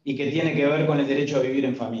y que tiene que ver con el derecho a vivir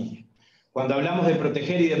en familia. Cuando hablamos de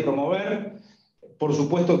proteger y de promover, por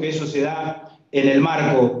supuesto que eso se da en el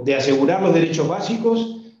marco de asegurar los derechos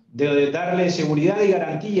básicos, de darle seguridad y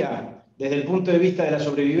garantía desde el punto de vista de la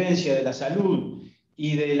sobrevivencia, de la salud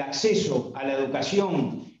y del acceso a la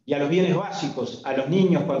educación y a los bienes básicos a los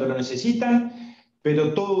niños cuando lo necesitan,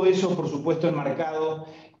 pero todo eso, por supuesto, enmarcado,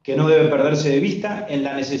 que no debe perderse de vista, en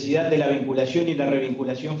la necesidad de la vinculación y la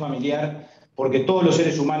revinculación familiar, porque todos los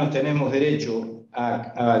seres humanos tenemos derecho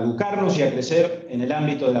a educarnos y a crecer en el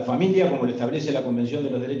ámbito de la familia, como lo establece la Convención de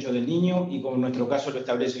los Derechos del Niño y como en nuestro caso lo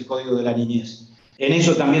establece el Código de la Niñez. En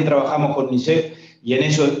eso también trabajamos con UNICEF y en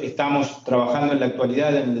eso estamos trabajando en la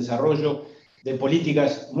actualidad, en el desarrollo de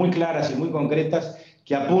políticas muy claras y muy concretas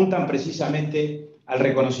que apuntan precisamente al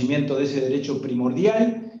reconocimiento de ese derecho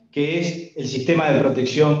primordial, que es el sistema de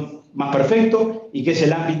protección más perfecto y que es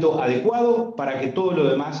el ámbito adecuado para que todo lo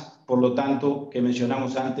demás, por lo tanto, que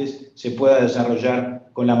mencionamos antes, se pueda desarrollar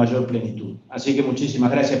con la mayor plenitud. Así que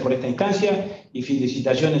muchísimas gracias por esta instancia y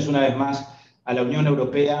felicitaciones una vez más a la Unión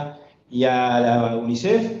Europea y a la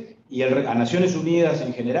UNICEF y a Naciones Unidas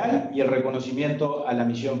en general, y el reconocimiento a la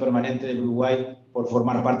misión permanente del Uruguay por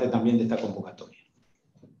formar parte también de esta convocatoria.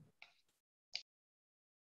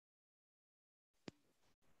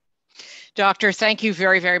 Doctor, thank you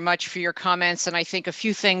very, very much for your comments. And I think a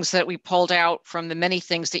few things that we pulled out from the many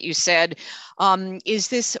things that you said is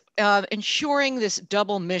this ensuring this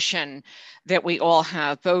double mission that we all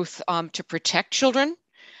have, both to protect children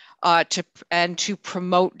and to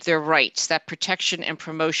promote their rights. That protection and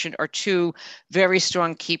promotion are two very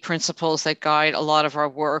strong key principles that guide a lot of our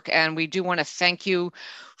work. And we do want to thank you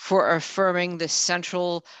for affirming the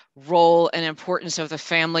central role and importance of the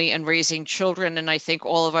family and raising children. And I think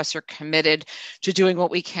all of us are committed to doing what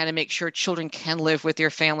we can to make sure children can live with their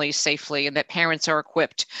families safely and that parents are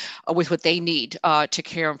equipped with what they need to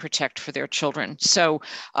care and protect for their children. So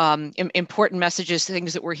important messages,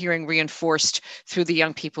 things that we're hearing reinforced through the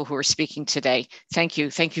young people who are speaking today. Thank you.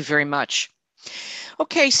 Thank you very much.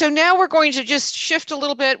 Okay, so now we're going to just shift a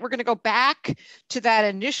little bit. We're going to go back to that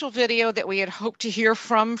initial video that we had hoped to hear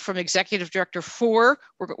from Executive Director 4.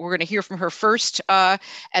 We're going to hear from her first,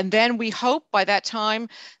 and then we hope by that time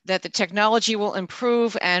that the technology will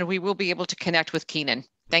improve and we will be able to connect with Keenan.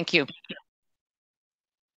 Thank you.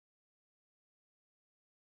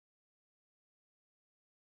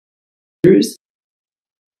 Due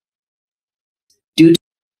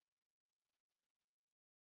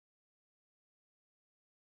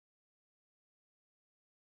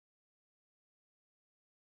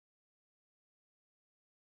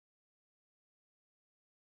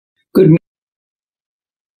Good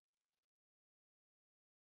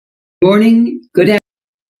morning, good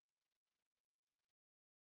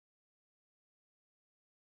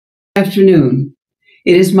afternoon.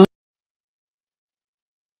 It is my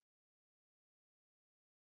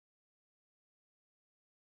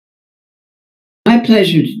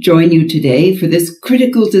pleasure to join you today for this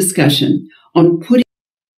critical discussion on putting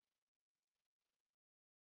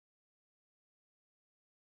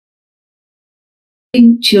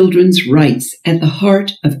children's rights at the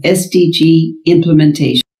heart of SDG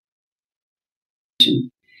implementation.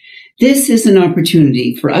 This is an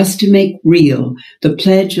opportunity for us to make real the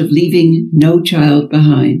pledge of leaving no child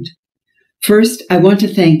behind. First, I want to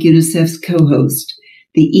thank UNICEF's co-host,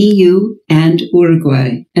 the EU and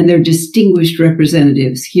Uruguay, and their distinguished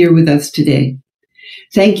representatives here with us today.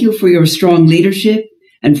 Thank you for your strong leadership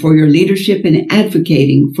and for your leadership in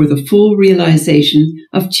advocating for the full realization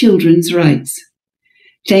of children's rights.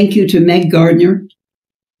 Thank you to Meg Gardner,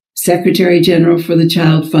 Secretary General for the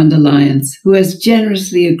Child Fund Alliance, who has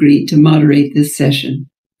generously agreed to moderate this session.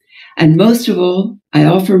 And most of all, I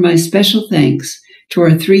offer my special thanks to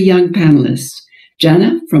our three young panelists,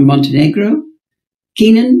 Jana from Montenegro,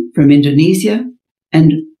 Keenan from Indonesia,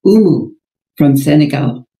 and Umu from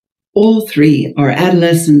Senegal. All three are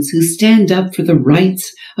adolescents who stand up for the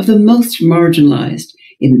rights of the most marginalized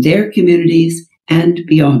in their communities and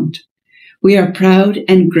beyond. We are proud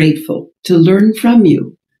and grateful to learn from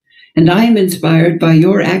you, and I am inspired by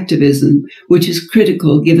your activism, which is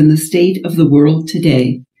critical given the state of the world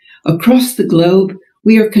today. Across the globe,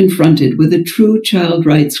 we are confronted with a true child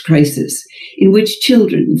rights crisis in which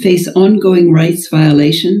children face ongoing rights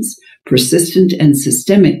violations, persistent and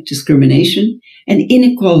systemic discrimination, and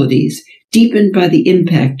inequalities deepened by the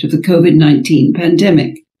impact of the COVID-19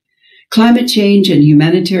 pandemic. Climate change and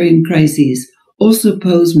humanitarian crises also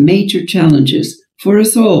pose major challenges for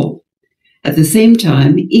us all. At the same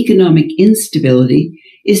time, economic instability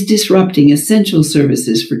is disrupting essential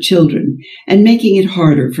services for children and making it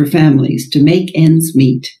harder for families to make ends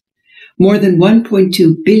meet. More than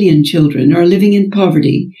 1.2 billion children are living in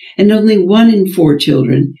poverty, and only 1 in 4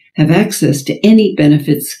 children have access to any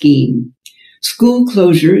benefit scheme. School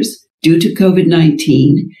closures due to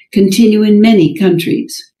COVID-19 continue in many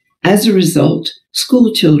countries. As a result,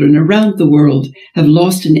 school children around the world have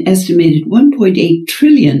lost an estimated 1.8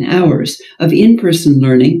 trillion hours of in-person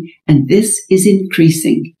learning, and this is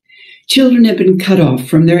increasing. Children have been cut off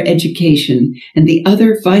from their education and the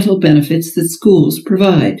other vital benefits that schools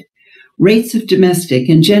provide. Rates of domestic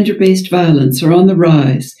and gender-based violence are on the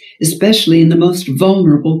rise, especially in the most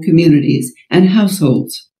vulnerable communities and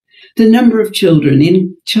households. The number of children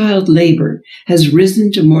in child labor has risen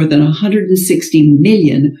to more than 160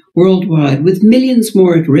 million worldwide, with millions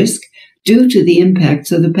more at risk due to the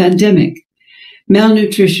impacts of the pandemic.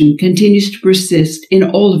 Malnutrition continues to persist in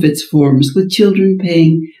all of its forms, with children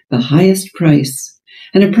paying the highest price.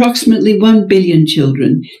 And approximately 1 billion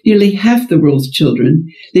children, nearly half the world's children,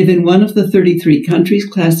 live in one of the 33 countries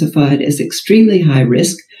classified as extremely high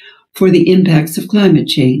risk for the impacts of climate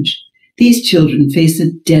change. These children face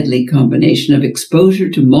a deadly combination of exposure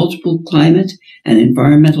to multiple climate and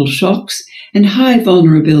environmental shocks and high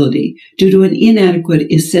vulnerability due to an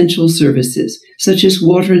inadequate essential services such as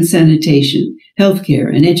water and sanitation,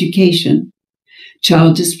 healthcare, and education.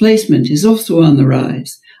 Child displacement is also on the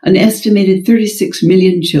rise. An estimated 36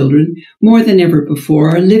 million children, more than ever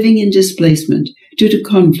before, are living in displacement due to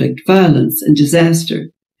conflict, violence, and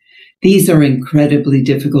disaster. These are incredibly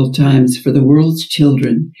difficult times for the world's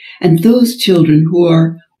children, and those children who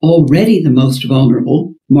are already the most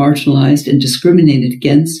vulnerable, marginalized, and discriminated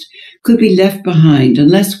against could be left behind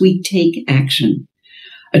unless we take action.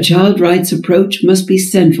 A child rights approach must be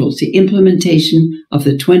central to implementation of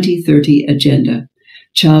the 2030 Agenda.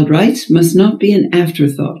 Child rights must not be an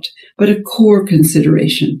afterthought, but a core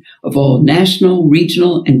consideration of all national,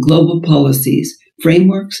 regional, and global policies,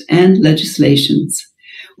 frameworks, and legislations.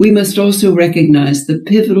 We must also recognize the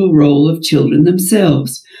pivotal role of children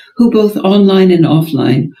themselves, who both online and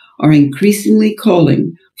offline are increasingly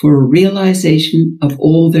calling for a realization of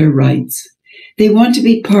all their rights. They want to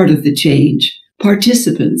be part of the change,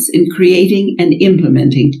 participants in creating and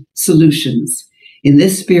implementing solutions. In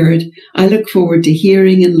this spirit, I look forward to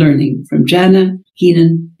hearing and learning from Jana,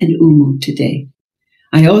 Keenan, and Umu today.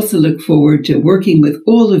 I also look forward to working with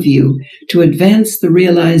all of you to advance the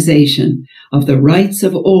realization of the rights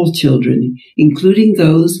of all children, including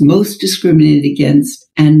those most discriminated against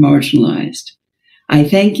and marginalized. I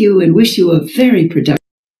thank you and wish you a very productive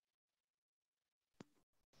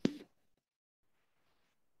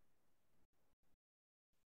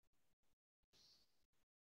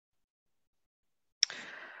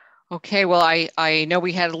Okay, well, I know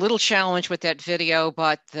we had a little challenge with that video,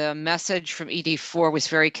 but the message from ED4 was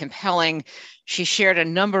very compelling. She shared a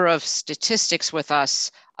number of statistics with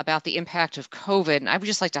us about the impact of COVID. And I would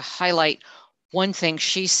just like to highlight one thing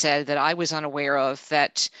she said that I was unaware of,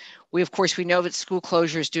 that we know that school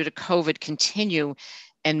closures due to COVID continue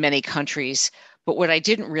in many countries. But what I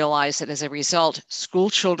didn't realize that as a result, school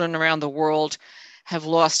children around the world have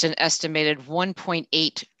lost an estimated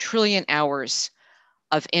 1.8 trillion hours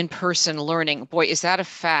of in-person learning. Boy, is that a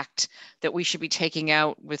fact that we should be taking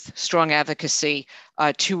out with strong advocacy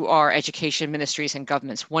to our education ministries and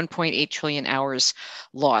governments. 1.8 trillion hours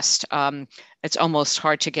lost. It's almost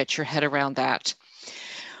hard to get your head around that.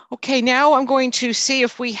 Okay, now I'm going to see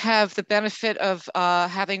if we have the benefit of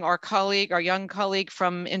having our colleague, our young colleague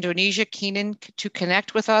from Indonesia, Keenan, to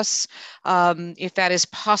connect with us. If that is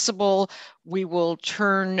possible, we will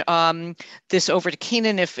turn this over to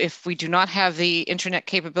Keenan. If we do not have the internet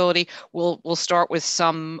capability, we'll start with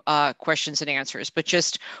some questions and answers. But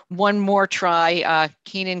just one more try.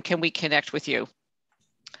 Keenan, can we connect with you?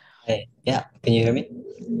 Hey, yeah, can you hear me?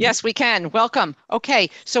 Yes, we can. Welcome. Okay,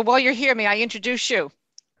 so while you're here, may I introduce you?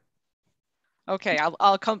 Okay,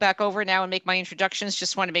 I'll come back over now and make my introductions.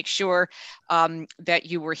 Just want to make sure that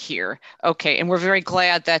you were here. Okay, and we're very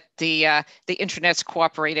glad that the internet's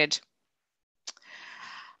cooperated.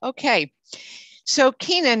 Okay, so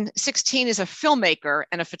Keenan, 16, is a filmmaker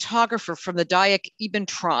and a photographer from the Dayak Iban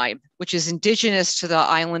tribe, which is indigenous to the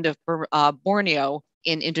island of Borneo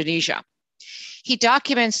in Indonesia. He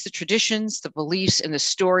documents the traditions, the beliefs, and the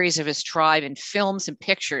stories of his tribe in films and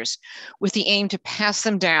pictures with the aim to pass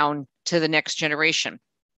them down to the next generation.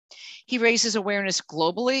 He raises awareness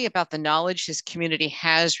globally about the knowledge his community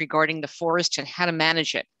has regarding the forest and how to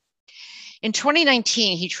manage it. In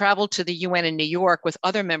 2019, he traveled to the UN in New York with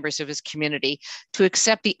other members of his community to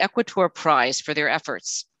accept the Equator Prize for their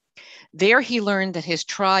efforts. There, he learned that his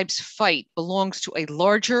tribe's fight belongs to a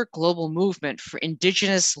larger global movement for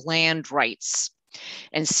indigenous land rights.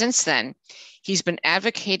 And since then, he's been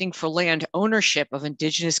advocating for land ownership of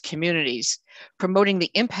indigenous communities, promoting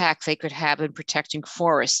the impact they could have in protecting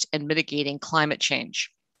forests and mitigating climate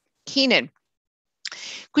change. Keenan,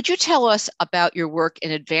 could you tell us about your work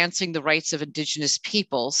in advancing the rights of indigenous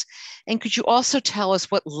peoples? And could you also tell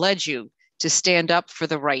us what led you to stand up for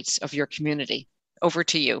the rights of your community? Over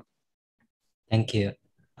to you. Thank you.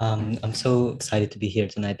 I'm so excited to be here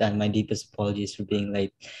tonight, and my deepest apologies for being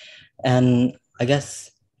late. And I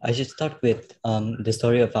guess I should start with the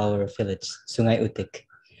story of our village, Sungai Utik.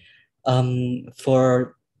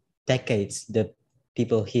 For decades, the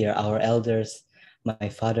people here, our elders, my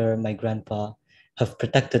father, my grandpa, have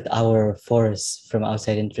protected our forests from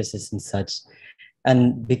outside interests and such.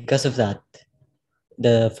 And because of that,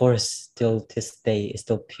 the forest still to this day is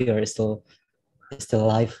still pure, is still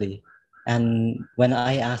lively. And when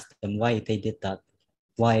I asked them why they did that,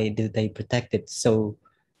 why did they protect it so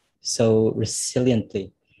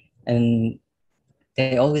resiliently, and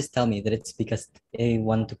they always tell me that it's because they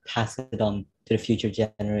want to pass it on to the future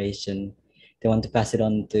generation. They want to pass it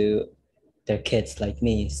on to their kids like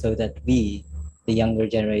me, so that we, the younger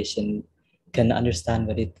generation, can understand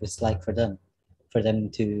what it was like for them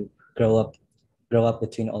to grow up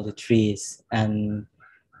between all the trees and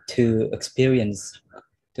to experience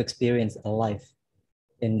a life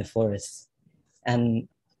in the forest. And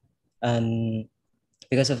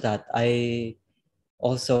because of that, I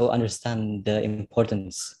also understand the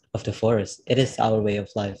importance of the forest. It is our way of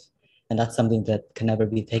life, and that's something that can never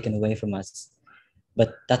be taken away from us.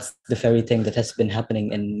 But that's the very thing that has been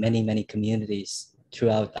happening in many, many communities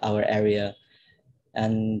throughout our area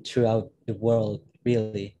and throughout the world,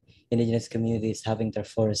 really. Indigenous communities having their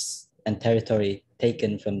forests and territory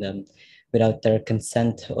taken from them without their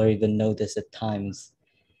consent or even notice at times,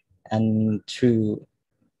 and through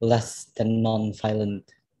less than non-violent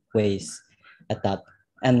ways at that.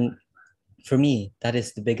 And for me, that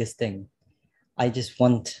is the biggest thing. I just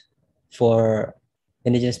want for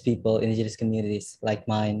indigenous people, indigenous communities like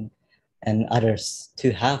mine and others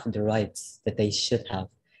to have the rights that they should have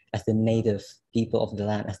as the native people of the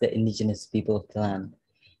land, as the indigenous people of the land.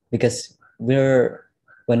 Because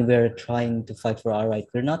when we're trying to fight for our right,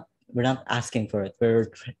 we're not asking for it.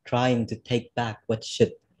 We're trying to take back what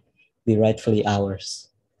should be rightfully ours.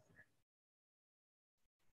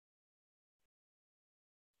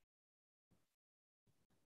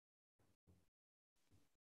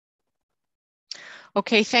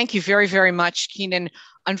 Okay, thank you very, very much, Keenan.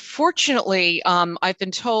 Unfortunately, I've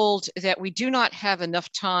been told that we do not have enough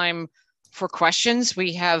time for questions.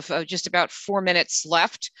 We have just about 4 minutes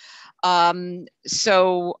left.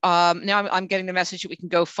 So now I'm getting the message that we can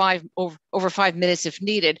go over 5 minutes if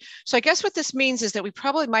needed. So I guess what this means is that we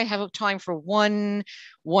probably might have time for one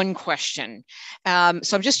question.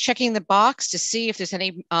 So I'm just checking the box to see if there's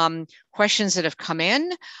any questions that have come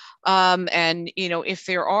in. And if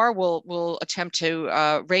there are, we'll attempt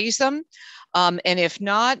to raise them. And if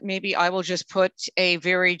not, maybe I will just put a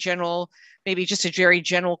very general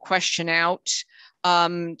question out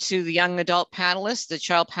to the young adult panelists, the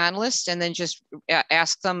child panelists, and then just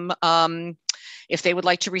ask them if they would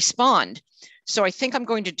like to respond. So I think I'm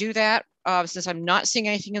going to do that since I'm not seeing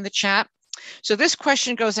anything in the chat. So this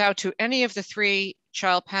question goes out to any of the three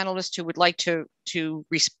child panelists who would like to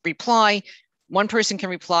reply. One person can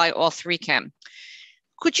reply, all three can.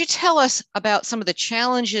 Could you tell us about some of the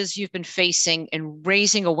challenges you've been facing in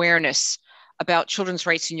raising awareness about children's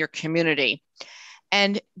rights in your community?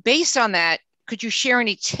 And based on that, could you share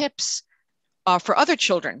any tips for other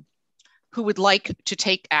children who would like to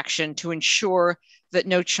take action to ensure that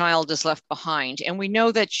no child is left behind? And we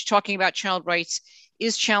know that talking about child rights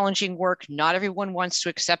is challenging work. Not everyone wants to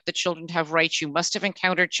accept that children have rights. You must have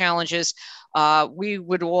encountered challenges. We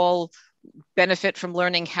would all benefit from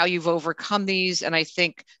learning how you've overcome these. And I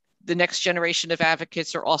think the next generation of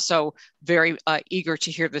advocates are also very eager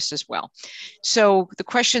to hear this as well. So the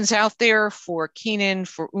question's out there for Keenan,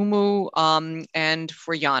 for Umu, and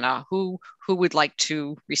for Yana. Who would like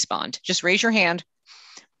to respond? Just raise your hand.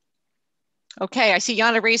 Okay, I see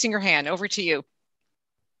Yana raising her hand. Over to you.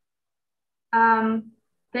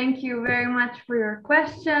 Thank you very much for your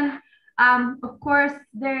question. Of course,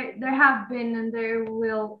 there have been and there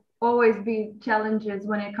will always be challenges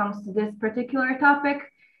when it comes to this particular topic.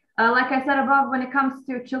 Like I said above, when it comes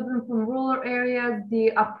to children from rural areas, the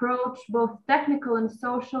approach, both technical and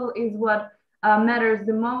social, is what matters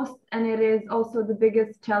the most, and it is also the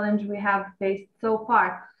biggest challenge we have faced so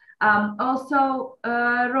far. Also,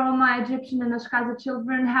 Roma, Egyptian, and Ashkenazi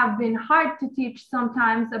children have been hard to teach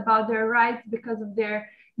sometimes about their rights because of their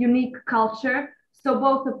unique culture. So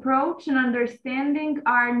both approach and understanding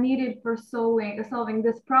are needed for solving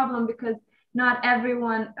this problem, because not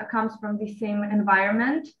everyone comes from the same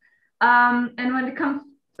environment. And when it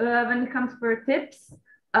comes for tips,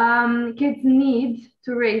 kids need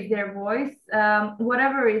to raise their voice,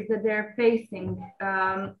 whatever it is that they're facing,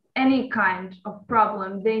 any kind of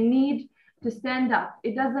problem, they need to stand up.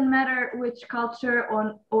 It doesn't matter which culture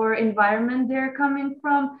or environment they're coming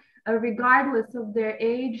from, regardless of their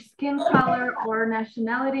age, skin color, or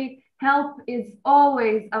nationality. Help is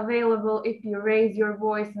always available if you raise your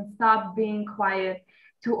voice and stop being quiet.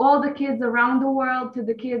 To all the kids around the world, to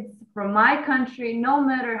the kids from my country, no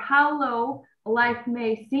matter how low life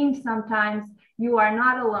may seem sometimes, you are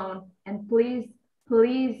not alone. And please,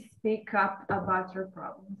 please speak up about your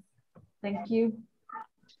problems. Thank you.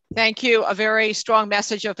 Thank you. A very strong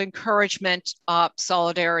message of encouragement,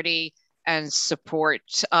 solidarity, and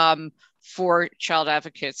support for child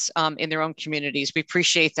advocates in their own communities. We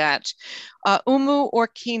appreciate that. Umu or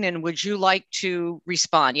Keenan, would you like to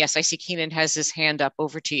respond? Yes, I see Keenan has his hand up.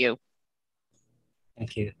 Over to you.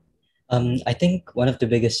 Thank you. I think one of the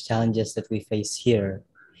biggest challenges that we face here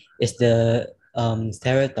is the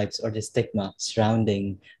stereotypes or the stigma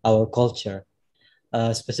surrounding our culture,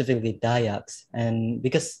 specifically Dayaks. And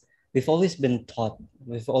because we've always been taught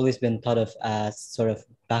of as sort of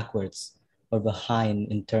backwards or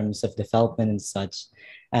behind in terms of development and such.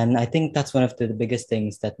 And I think that's one of the biggest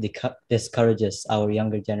things that discourages our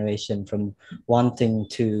younger generation from wanting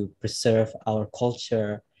to preserve our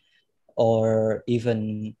culture or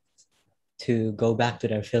even to go back to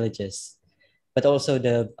their villages. But also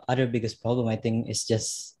the other biggest problem, I think, is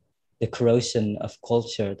just the corrosion of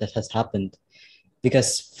culture that has happened.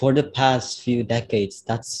 Because for the past few decades,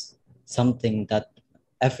 that's something that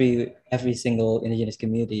every single indigenous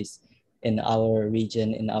communities in our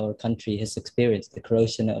region, in our country, has experienced, the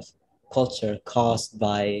corrosion of culture caused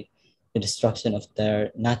by the destruction of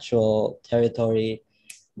their natural territory,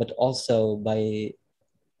 but also by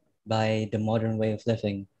the modern way of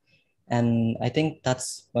living. And I think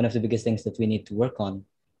that's one of the biggest things that we need to work on,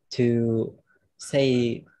 to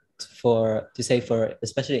say for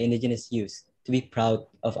especially indigenous youth, to be proud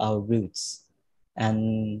of our roots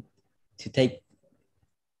and to take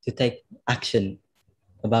action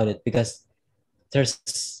about it, because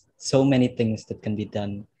there's so many things that can be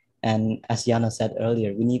done. And as Yana said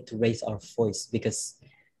earlier, we need to raise our voice, because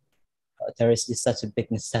there is just such a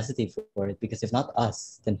big necessity for it, because if not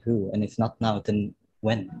us, then who? And if not now, then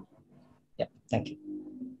when? Yeah, thank you.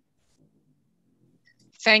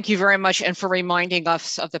 Thank you very much, and for reminding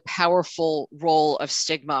us of the powerful role of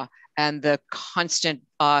stigma and the constant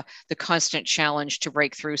challenge to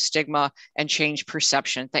break through stigma and change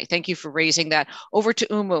perception. Thank you for raising that. Over to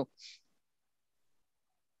Umu.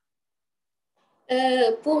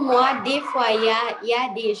 Pour moi, des fois, il y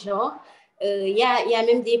a des gens, il y a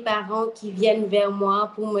même des parents qui viennent vers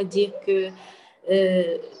moi pour me dire que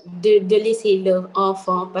de laisser leur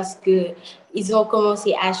enfant parce que ils ont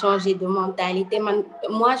commencé à changer de mentalité.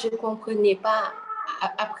 Moi, je ne comprenais pas.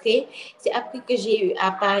 Après, c'est après que j'ai eu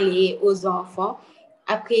à parler aux enfants.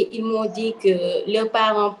 Après, ils m'ont dit que leurs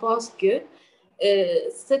parents pensent que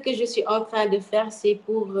Ce que je suis en train de faire, c'est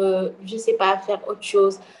pour, je sais pas, faire autre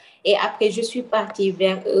chose. Et après, je suis partie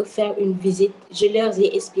vers eux faire une visite. Je leur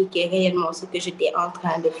ai expliqué réellement ce que j'étais en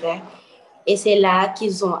train de faire. Et c'est là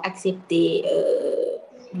qu'ils ont accepté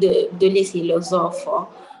de laisser leurs enfants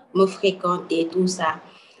me fréquenter, tout ça.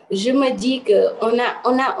 Je me dis qu'on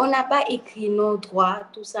n'a pas écrit nos droits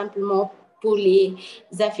tout simplement pour les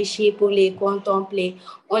afficher, pour les contempler.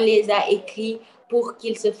 On les a écrits pour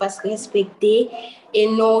qu'ils se fassent respecter et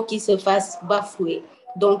non qu'ils se fassent bafouer.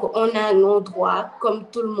 Donc, on a nos droits, comme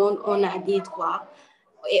tout le monde, on a des droits.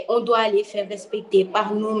 Et on doit les faire respecter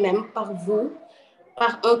par nous-mêmes, par vous,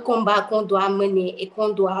 par un combat qu'on doit mener et qu'on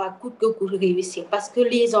doit coûte que coûte réussir. Parce que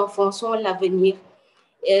les enfants sont l'avenir.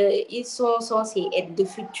 Ils sont censés être de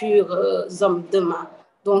futurs hommes demain.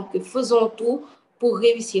 Donc, faisons tout pour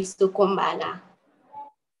réussir ce combat-là.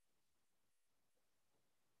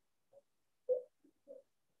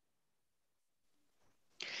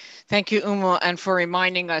 Thank you, Uma, and for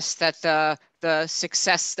reminding us that the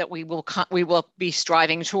success that we will be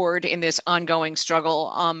striving toward in this ongoing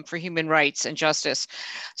struggle for human rights and justice.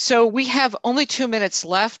 So we have only 2 minutes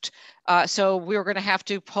left. So we're going to have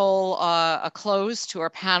to pull a close to our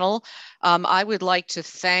panel. I would like to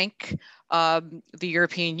thank the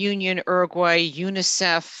European Union, Uruguay,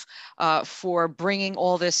 UNICEF for bringing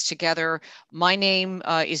all this together. My name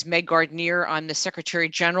is Meg Gardner. I'm the Secretary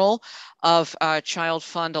General of Child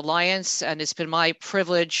Fund Alliance, and it's been my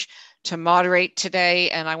privilege to moderate today.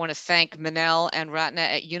 And I want to thank Manel and Ratna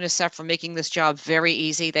at UNICEF for making this job very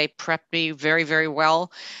easy. They prepped me very, very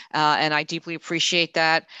well, and I deeply appreciate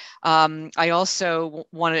that. I also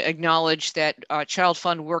want to acknowledge that Child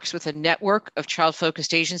Fund works with a network of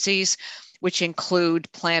child-focused agencies, which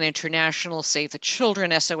include Plan International, Save the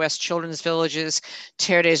Children, SOS Children's Villages,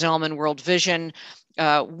 Terre des Hommes, and World Vision.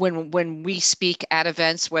 When we speak at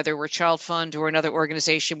events, whether we're Child Fund or another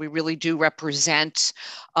organization, we really do represent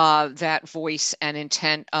that voice and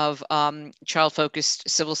intent of child-focused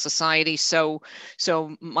civil society. So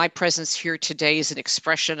my presence here today is an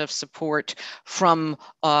expression of support from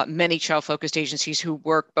many child-focused agencies who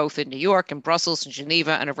work both in New York and Brussels and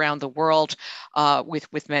Geneva and around the world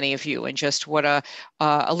with many of you. And just what a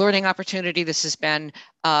learning opportunity this has been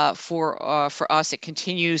for us. It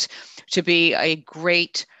continues to be a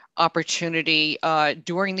great opportunity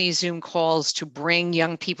during these Zoom calls to bring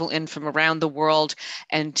young people in from around the world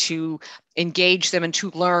and to engage them and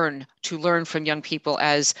to learn from young people.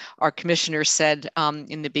 As our commissioner said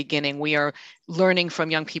in the beginning, we are learning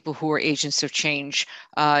from young people who are agents of change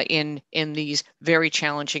in these very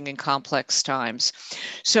challenging and complex times.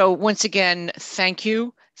 So once again, thank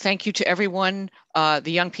you. Thank you to everyone, the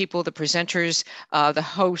young people, the presenters, the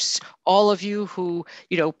hosts, all of you who,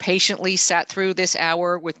 patiently sat through this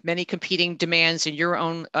hour with many competing demands in your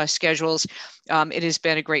own schedules. It has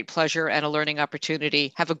been a great pleasure and a learning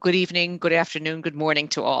opportunity. Have a good evening, good afternoon, good morning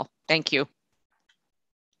to all. Thank you.